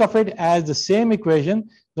can think of it as the same equation.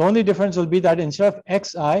 The only difference will be that instead of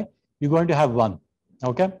Xi, you're going to have 1.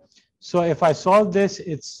 Okay. So if I solve this,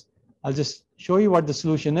 I'll just show you what the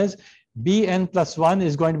solution is. Bn plus 1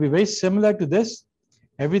 is going to be very similar to this.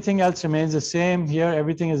 Everything else remains the same here.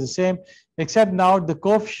 Everything is the same, except now the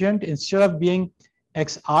coefficient, instead of being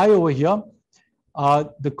Xi over here,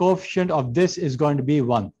 the coefficient of this is going to be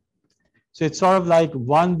 1. So it's sort of like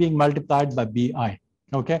 1 being multiplied by Bi.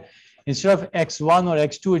 Okay. Instead of X1 or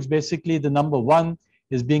X2, it's basically the number 1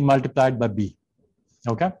 is being multiplied by B.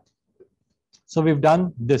 Okay. So we've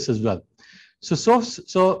done this as well.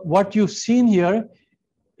 So what you've seen here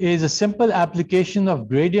is a simple application of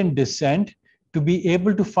gradient descent to be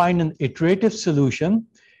able to find an iterative solution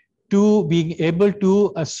to being able to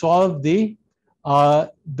solve the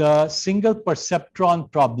single perceptron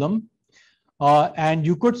problem. And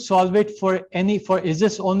you could solve it for is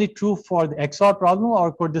this only true for the XOR problem, or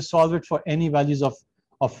could this solve it for any values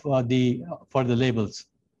for the labels?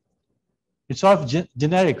 It's sort of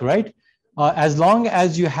generic, right? As long as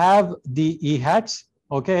you have the E hats,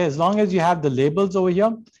 okay, as long as you have the labels over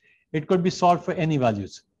here, it could be solved for any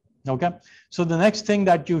values. Okay. So the next thing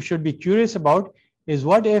that you should be curious about is,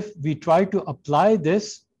 what if we try to apply this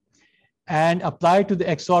and apply to the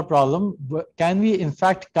XOR problem? Can we in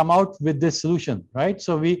fact come out with this solution, right?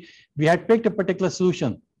 So we had picked a particular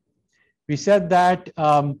solution. We said that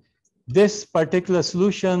this particular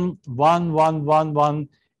solution 1, 1, 1, 1,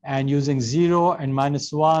 and using 0 and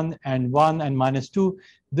 -1 and 1 and -2,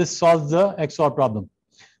 this solves the XOR problem.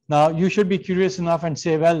 Now you should be curious enough and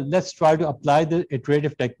say, well, let's try to apply the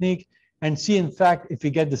iterative technique and see in fact if we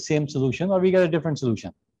get the same solution or we get a different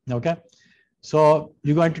solution. Okay. So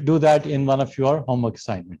you're going to do that in one of your homework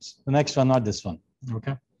assignments. The next one, not this one.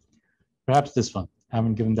 Okay. Perhaps this one. I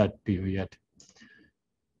haven't given that to you yet.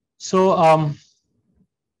 So,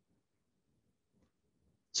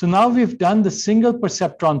 so now we've done the single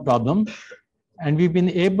perceptron problem, and we've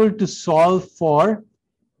been able to solve for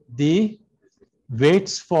the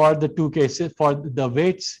weights for the two cases, for the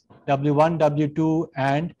weights W1, W2,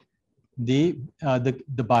 and the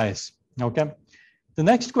bias. Okay. The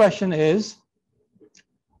next question is,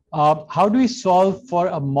 how do we solve for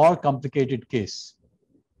a more complicated case?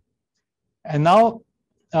 And now,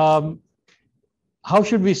 how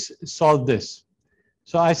should we solve this?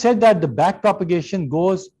 So I said that the backpropagation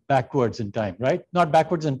goes backwards in time, right? Not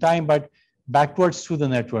backwards in time, but backwards through the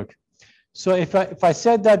network. So if I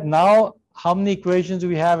said that now, how many equations do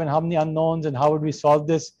we have and how many unknowns and how would we solve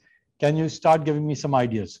this? Can you start giving me some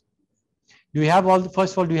ideas? Do we have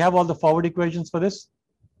first of all, do we have all the forward equations for this?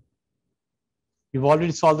 You've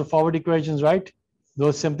already solved the forward equations, right?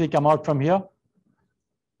 Those simply come out from here.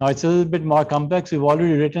 Now it's a little bit more complex. We've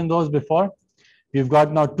already written those before. We've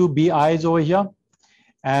got now two BIs over here.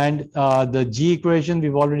 And the G equation,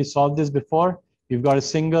 we've already solved this before. We've got a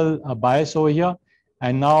single bias over here.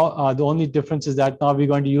 And now the only difference is that now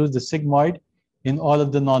we're going to use the sigmoid in all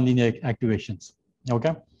of the nonlinear activations.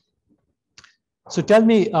 Okay. So tell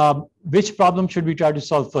me, which problem should we try to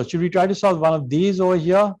solve first? Should we try to solve one of these over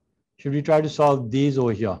here? Should we try to solve these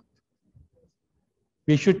over here?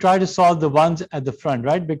 We should try to solve the ones at the front,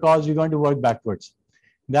 right? Because we're going to work backwards.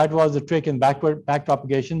 That was the trick in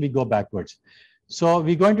backpropagation, we go backwards. So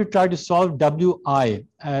we're going to try to solve Wi.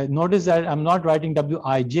 Notice that I'm not writing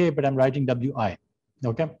Wij, but I'm writing Wi.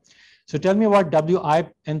 Okay. So tell me what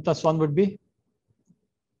Win plus 1 would be.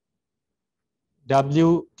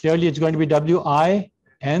 Clearly it's going to be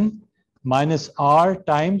Win minus R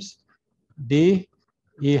times D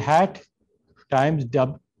E hat times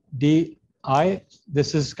Di.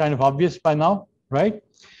 This is kind of obvious by now, right?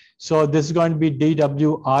 So this is going to be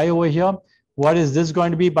Dwi over here. What is this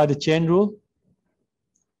going to be by the chain rule?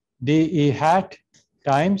 De hat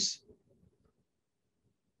times.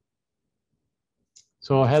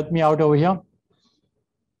 So help me out over here.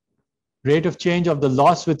 Rate of change of the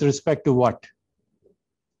loss with respect to what?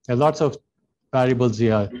 There are lots of variables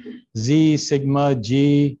here. Z, sigma,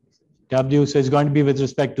 G, W. So it's going to be with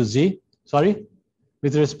respect to Z. Sorry?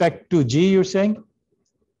 With respect to G, you're saying?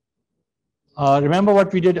 Remember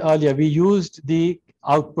what we did earlier. We used the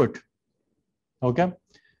output. Okay.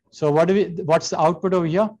 So what's the output over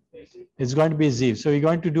here? It's going to be Z. So we're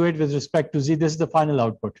going to do it with respect to Z. This is the final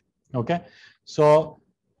output. Okay. So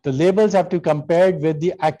the labels have to be compared with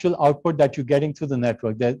the actual output that you're getting through the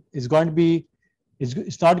network. That is going to be,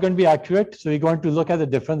 it's not going to be accurate. So we're going to look at the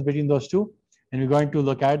difference between those two, and we're going to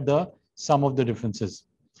look at the sum of the differences,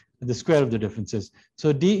 the square of the differences.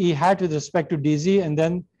 So DE hat with respect to DZ, and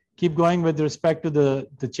then keep going with respect to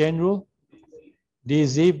the chain rule.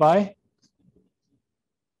 DZ by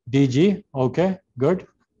DG. Okay, good.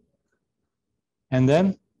 And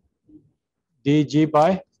then DG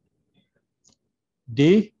by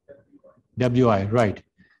DWI, right.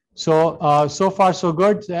 So, so far so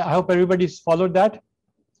good. I hope everybody's followed that.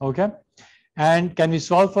 Okay. And can we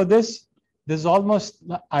solve for this? This is almost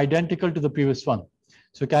identical to the previous one.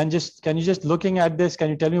 So can you just looking at this, can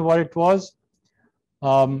you tell me what it was?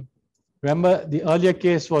 Remember the earlier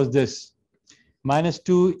case was this, minus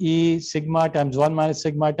 2e sigma times 1 minus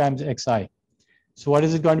sigma times xi. So what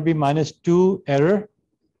is it going to be? Minus 2 error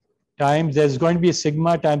times, there's going to be a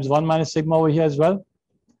sigma times 1 minus sigma over here as well.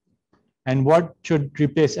 And what should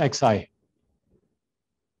replace xi?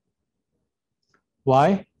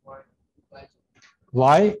 Y?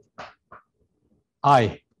 Y?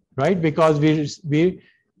 I, right? Because we're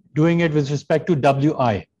doing it with respect to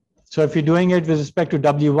Wi. So if you're doing it with respect to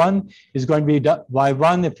W1, it's going to be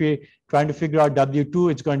Y1. If we're trying to figure out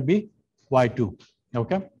W2, it's going to be Y2.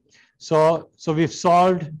 Okay. So we've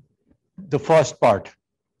solved the first part.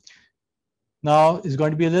 Now it's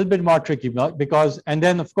going to be a little bit more tricky because, and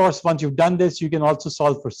then of course, once you've done this, you can also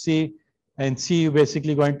solve for C, and C you're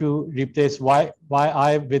basically going to replace Yi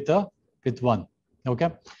with 1.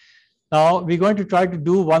 Okay. Now we're going to try to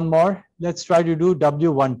do one more. Let's try to do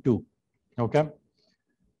W12. Okay.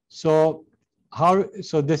 So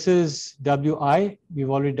this is Wi. We've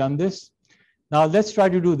already done this. Now let's try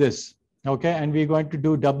to do this. Okay. And we're going to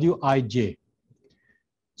do Wij.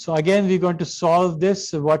 So again, we're going to solve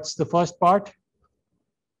this. What's the first part?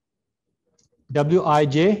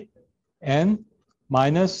 Wij n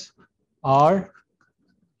minus R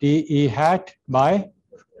DE hat by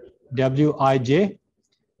Wij.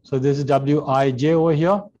 So this is Wij over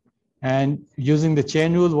here. And using the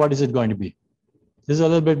chain rule, what is it going to be? This is a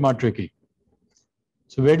little bit more tricky.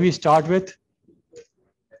 So where do we start with?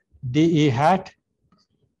 DE hat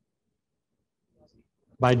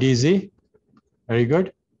by DZ. Very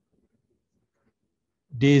good.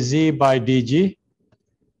 DZ by DG.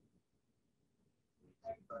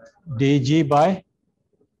 DG by.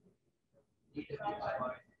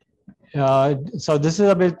 So this is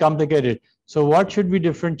a bit complicated. So what should we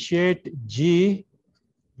differentiate G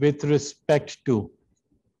with respect to?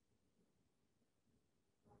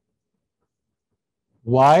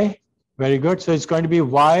 Y. Very good. So it's going to be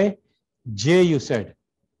Yj, you said.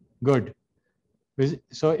 Good.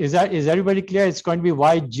 So is everybody clear? It's going to be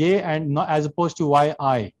Yj and not as opposed to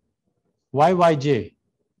Yi. Why Yj?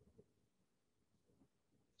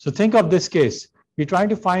 So think of this case. We're trying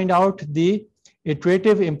to find out the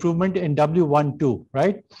iterative improvement in W12,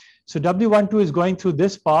 right? So W12 is going through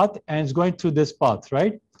this path and it's going through this path,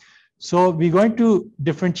 right? So we're going to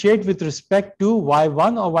differentiate with respect to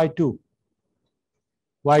Y1 or Y2?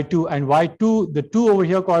 Y2, and Y2, the 2 over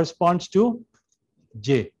here corresponds to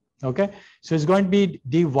J. Okay, so it's going to be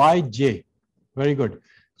Dyj. Very good.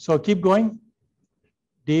 So keep going.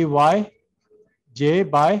 Dyj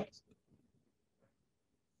by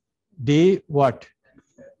D what?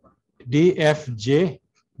 Dfj,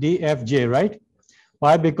 right?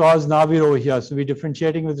 Why? Because now we're over here. So we're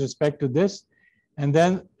differentiating with respect to this. And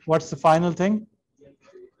then what's the final thing?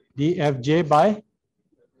 dfj by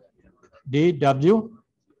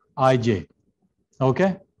dwij.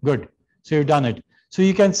 Okay, good. So you've done it. So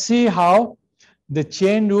you can see how the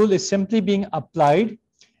chain rule is simply being applied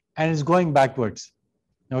and is going backwards.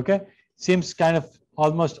 Okay, seems kind of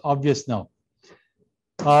almost obvious now.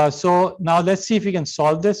 So now let's see if we can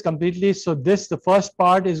solve this completely. So this, the first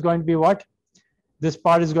part is going to be what? This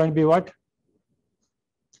part is going to be what?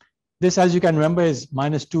 This, as you can remember, is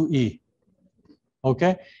minus 2e.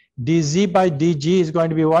 Okay, dz by dg is going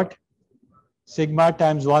to be what? Sigma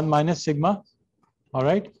times 1 minus sigma. All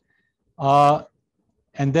right.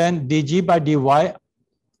 And then dg by dy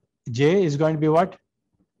j is going to be what?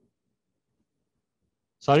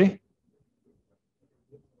 Sorry?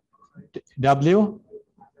 W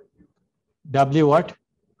what?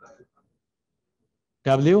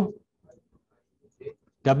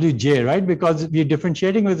 Wj, right? Because we're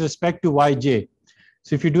differentiating with respect to yj.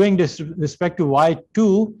 So if you're doing this with respect to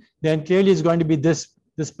y2, then clearly it's going to be this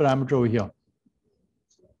parameter over here.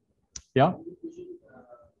 Yeah.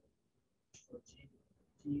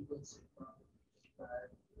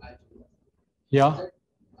 Yeah.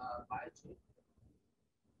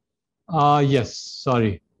 Yes,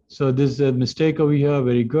 sorry. So this is a mistake over here.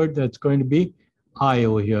 Very good. That's going to be I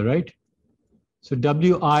over here, right? So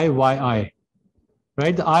WIYI,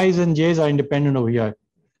 right? The I's and J's are independent over here.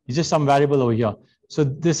 It's just some variable over here. So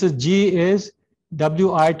this is G is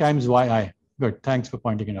WI times YI. Good. Thanks for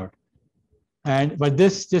pointing it out. But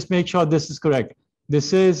this, just make sure this is correct.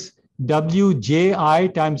 This is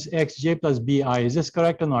WJI times XJ plus BI. Is this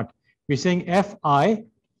correct or not? We're saying FI.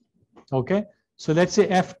 Okay. So let's say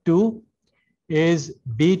F2 is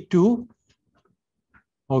B2.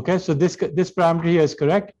 Okay. So this parameter here is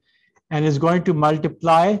correct and is going to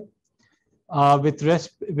multiply with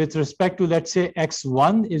respect to, let's say,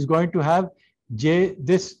 X1 is going to have J.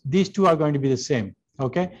 These two are going to be the same.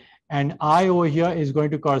 Okay. And I over here is going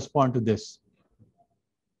to correspond to this.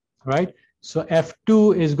 Right. So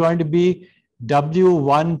F2 is going to be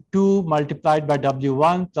W12 multiplied by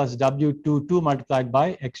W1 plus W22 multiplied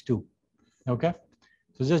by X2. Okay.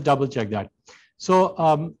 So just double check that. So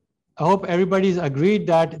I hope everybody's agreed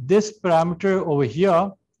that this parameter over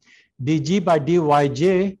here, dg by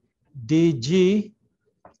dyj, dg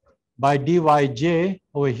by dyj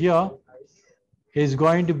over here is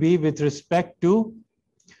going to be with respect to,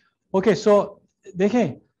 okay, so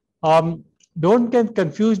don't get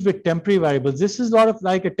confused with temporary variables. This is sort of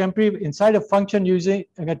like a temporary inside a function using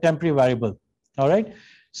a temporary variable. All right.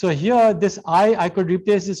 So here, this I could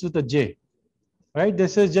replace this with a j. Right.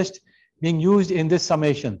 This is just being used in this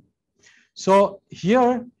summation. So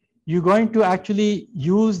here you're going to actually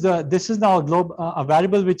use this is now a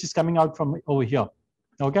variable which is coming out from over here.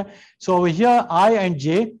 Okay. So over here, I and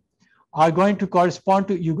j are going to correspond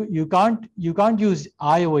to you can't use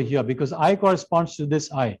I over here because I corresponds to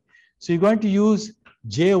this I. So you're going to use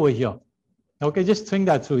J over here. Okay, just think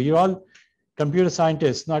that through. You're all computer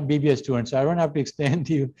scientists, not BBA students. So I don't have to explain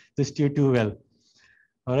to you this to you too well.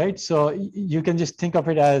 All right, so you can just think of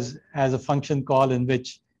it as a function call in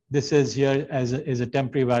which this is here as a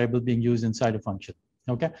temporary variable being used inside a function.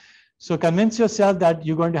 Okay, so convince yourself that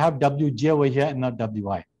you're going to have Wj over here and not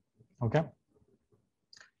Wi. Okay.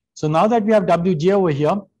 So now that we have Wj over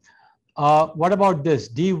here, what about this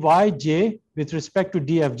dyj with respect to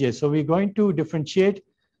dfj? So we're going to differentiate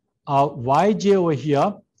yj over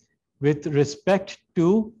here with respect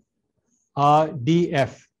to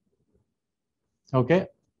df. Okay.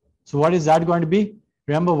 So what is that going to be?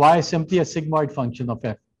 Remember, y is simply a sigmoid function of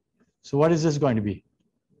f. So what is this going to be?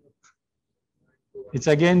 It's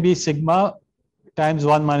again be sigma times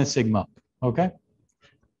 1 minus sigma. Okay.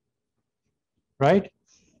 Right.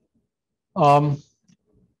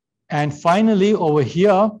 And finally, over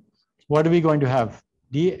here, what are we going to have?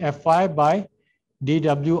 dfi by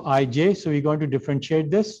dwij. So we're going to differentiate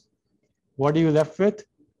this. What are you left with?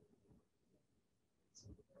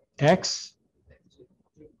 xj.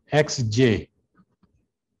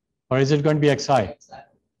 Or is it going to be xi?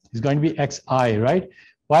 It's going to be xi, right?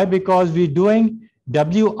 Why? Because we're doing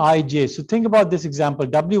wij. So think about this example,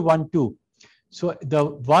 w12. So the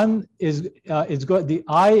one is the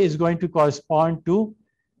I is going to correspond to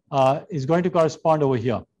over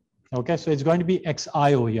here. Okay, so it's going to be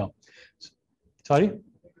xi over here. Sorry.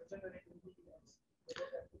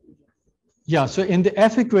 Yeah. So in the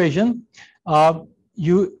f equation,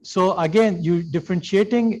 so again you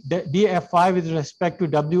differentiating the dfi with respect to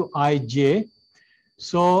wij.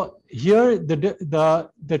 So here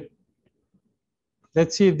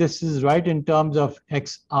let's see if this is right in terms of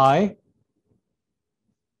xi.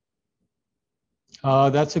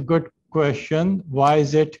 That's a good question. Why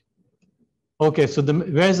is it? Okay, so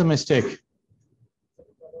where's the mistake?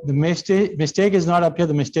 The mistake is not up here.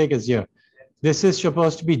 The mistake is here. This is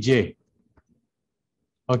supposed to be J.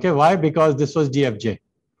 Okay, why? Because this was DFJ.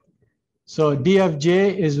 So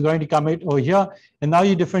DFJ is going to come over here, and now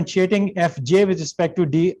you're differentiating FJ with respect to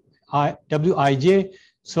WIJ.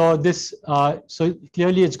 So this, so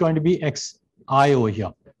clearly it's going to be XI over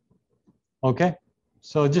here. Okay,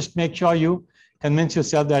 so just make sure you convince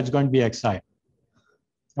yourself that it's going to be XI.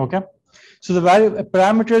 Okay, so the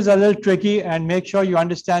parameters are a little tricky, and make sure you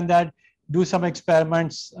understand that. Do some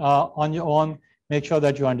experiments on your own. Make sure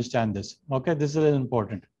that you understand this. Okay, this is a little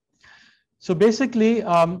important. So basically,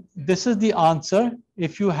 this is the answer.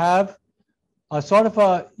 If you have a sort of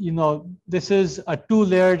a, this is a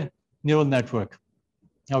two-layered neural network.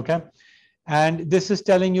 Okay, and this is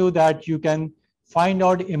telling you that you can find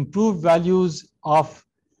out improved values of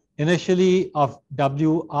initially of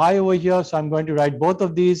WI over here. So I'm going to write both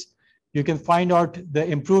of these. You can find out the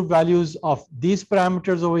improved values of these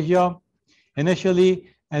parameters over here initially,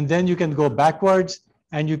 and then you can go backwards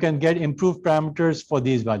and you can get improved parameters for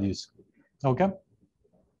these values. Okay.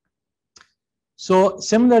 So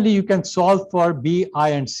similarly, you can solve for B, I,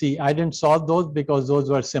 and C. I didn't solve those because those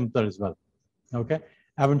were simpler as well. Okay.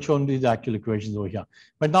 I haven't shown these actual equations over here.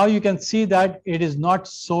 But now you can see that it is not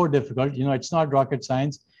so difficult. It's not rocket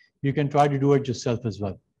science. You can try to do it yourself as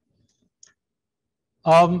well.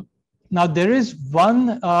 Now there is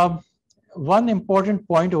one important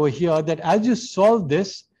point over here, that as you solve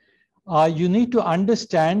this, you need to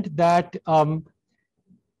understand that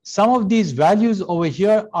some of these values over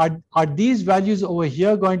here, are these values over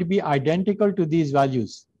here going to be identical to these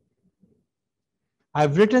values?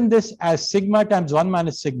 I've written this as sigma times 1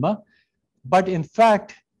 minus sigma, but in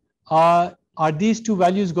fact, are these two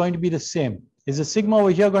values going to be the same? Is the sigma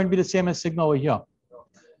over here going to be the same as sigma over here?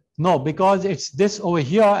 No, because it's this over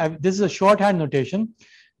here. This is a shorthand notation,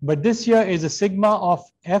 but this here is a sigma of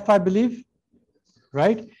F, I believe,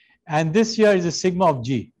 right? And this here is a sigma of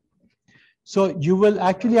G. So you will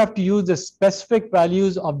actually have to use the specific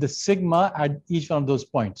values of the sigma at each one of those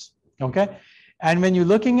points, okay? And when you're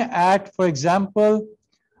looking at, for example,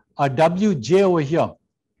 a WJ over here,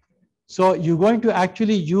 so you're going to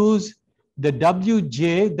actually use the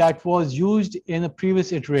WJ that was used in a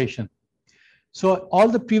previous iteration. So all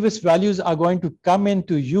the previous values are going to come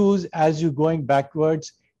into use as you're going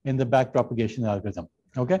backwards in the backpropagation algorithm,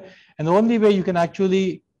 okay? And the only way you can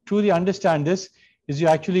actually truly understand this is you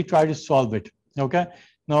actually try to solve it, okay?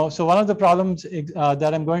 Now, so one of the problems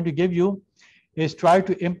that I'm going to give you is try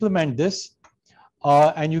to implement this,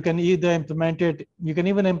 and you can either implement it, you can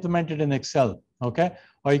even implement it in Excel, okay?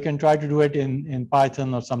 Or you can try to do it in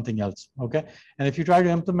Python or something else, okay? And if you try to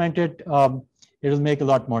implement it, it'll make a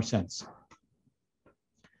lot more sense.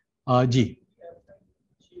 G.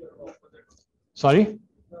 Sorry?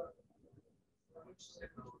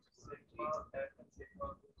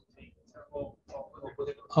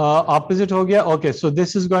 Opposite ho gaya? Okay, so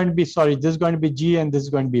this is going to be, sorry, this is going to be G and this is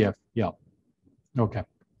going to be F. Yeah. Okay.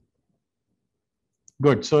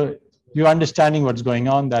 Good. So you're understanding what's going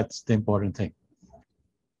on. That's the important thing.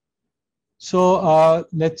 So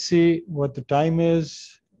let's see what the time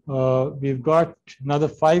is. We've got another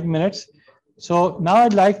 5 minutes. So now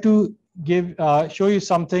I'd like to show you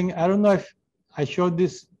something. I don't know if I showed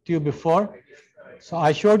this to you before. So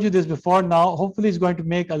I showed you this before. Now, hopefully it's going to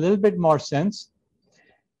make a little bit more sense.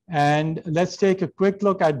 And let's take a quick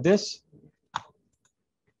look at this.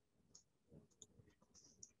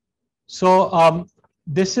 So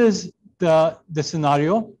this is the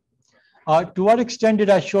scenario. To what extent did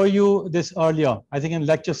I show you this earlier? I think in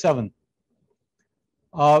lecture 7.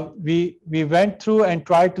 We went through and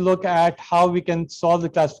tried to look at how we can solve the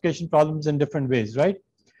classification problems in different ways, right?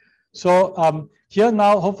 So here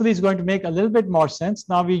now, hopefully it's going to make a little bit more sense.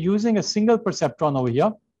 Now we're using a single perceptron over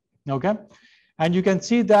here, okay? And you can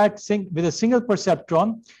see that with a single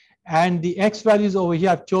perceptron and the X values over here,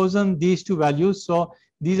 I've chosen these two values. So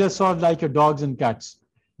these are sort of like your dogs and cats,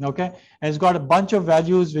 okay? And it's got a bunch of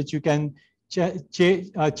values which you can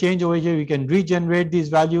change over here. You can regenerate these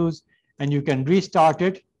values and you can restart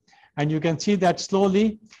it. And you can see that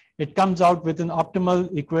slowly it comes out with an optimal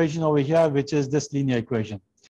equation over here, which is this linear equation.